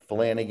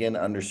Flanigan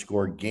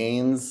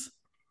 _gains.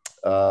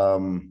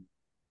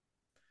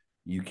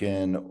 You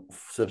can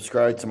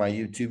subscribe to my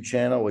YouTube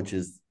channel, which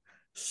is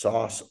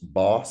Sauce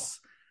Boss.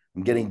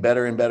 I'm getting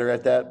better and better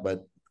at that,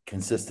 but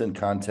consistent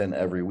content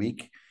every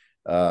week.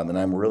 And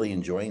I'm really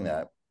enjoying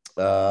that.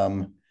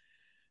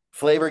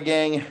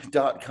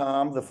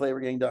 Flavorgang.com,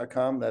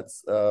 theflavorgang.com.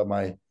 That's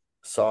my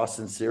sauce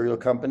and cereal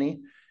company.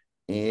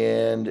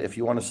 And if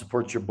you want to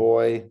support your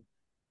boy,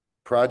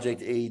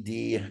 Project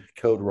AD,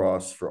 code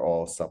Ross for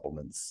all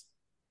supplements.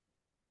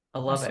 I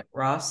love it.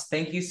 Ross,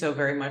 thank you so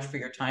very much for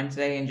your time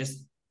today and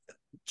just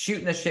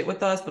shooting the shit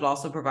with us, but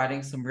also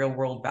providing some real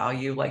world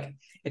value. Like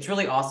it's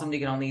really awesome to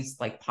get on these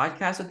like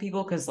podcasts with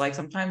people, because like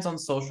sometimes on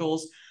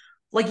socials,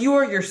 like you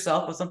are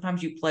yourself, but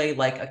sometimes you play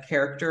like a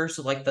character.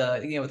 So like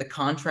the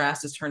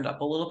contrast is turned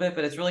up a little bit,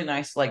 but it's really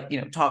nice to like,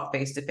 talk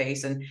face to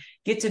face and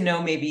get to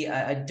know maybe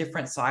a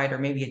different side or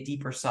maybe a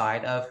deeper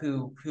side of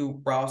who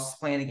Ross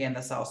Flanigan,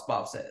 the Sauce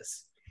Boss,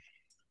 is.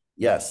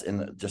 Yes.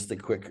 And just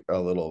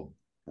a little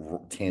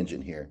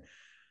tangent here.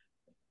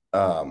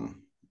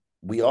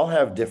 We all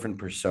have different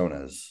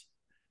personas,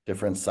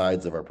 different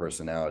sides of our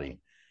personality.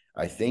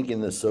 I think in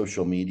the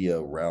social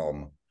media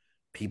realm,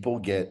 people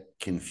get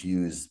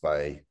confused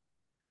by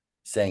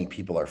saying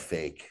people are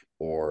fake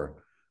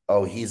or,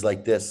 oh, he's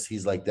like this,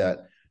 he's like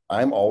that.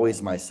 I'm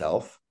always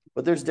myself,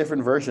 but there's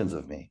different versions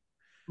of me.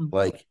 Mm-hmm.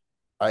 Like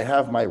I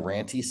have my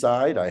ranty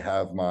side. I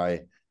have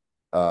my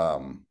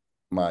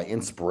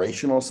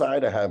inspirational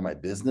side. I have my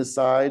business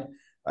side.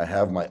 I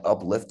have my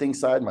uplifting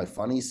side, my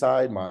funny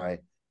side, my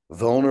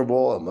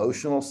vulnerable,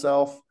 emotional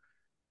self.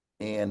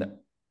 And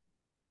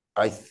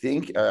I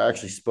think I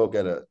actually spoke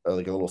at a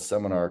little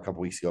seminar a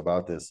couple weeks ago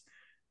about this.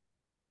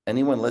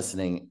 Anyone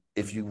listening,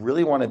 if you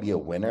really want to be a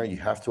winner, you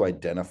have to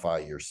identify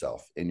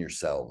yourself in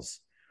yourselves.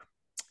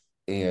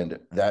 And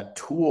that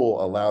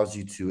tool allows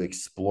you to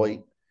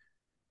exploit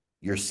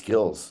your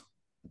skills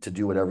to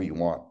do whatever you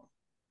want.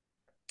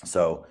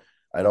 So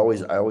I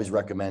always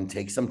recommend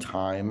take some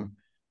time,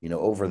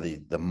 over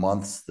the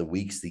months, the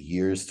weeks, the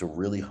years to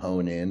really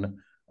hone in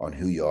on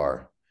who you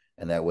are.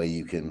 And that way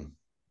you can,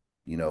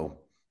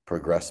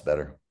 progress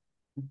better.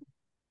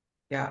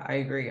 Yeah, I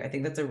agree. I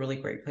think that's a really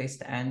great place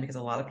to end, because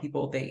a lot of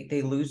people,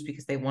 they lose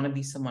because they want to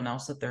be someone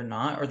else that they're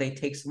not, or they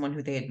take someone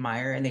who they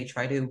admire and they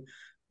try to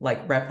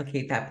like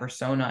replicate that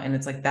persona. And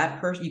it's like that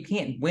person, you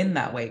can't win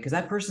that way because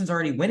that person's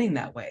already winning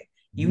that way.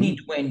 You need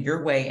to win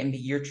your way and be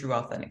your true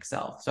authentic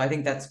self. So I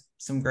think that's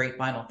some great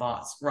final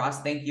thoughts.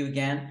 Ross, thank you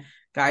again.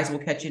 Guys, we'll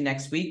catch you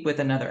next week with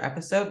another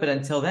episode. But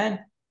until then,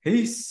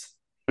 peace.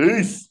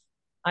 Peace.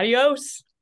 Adios.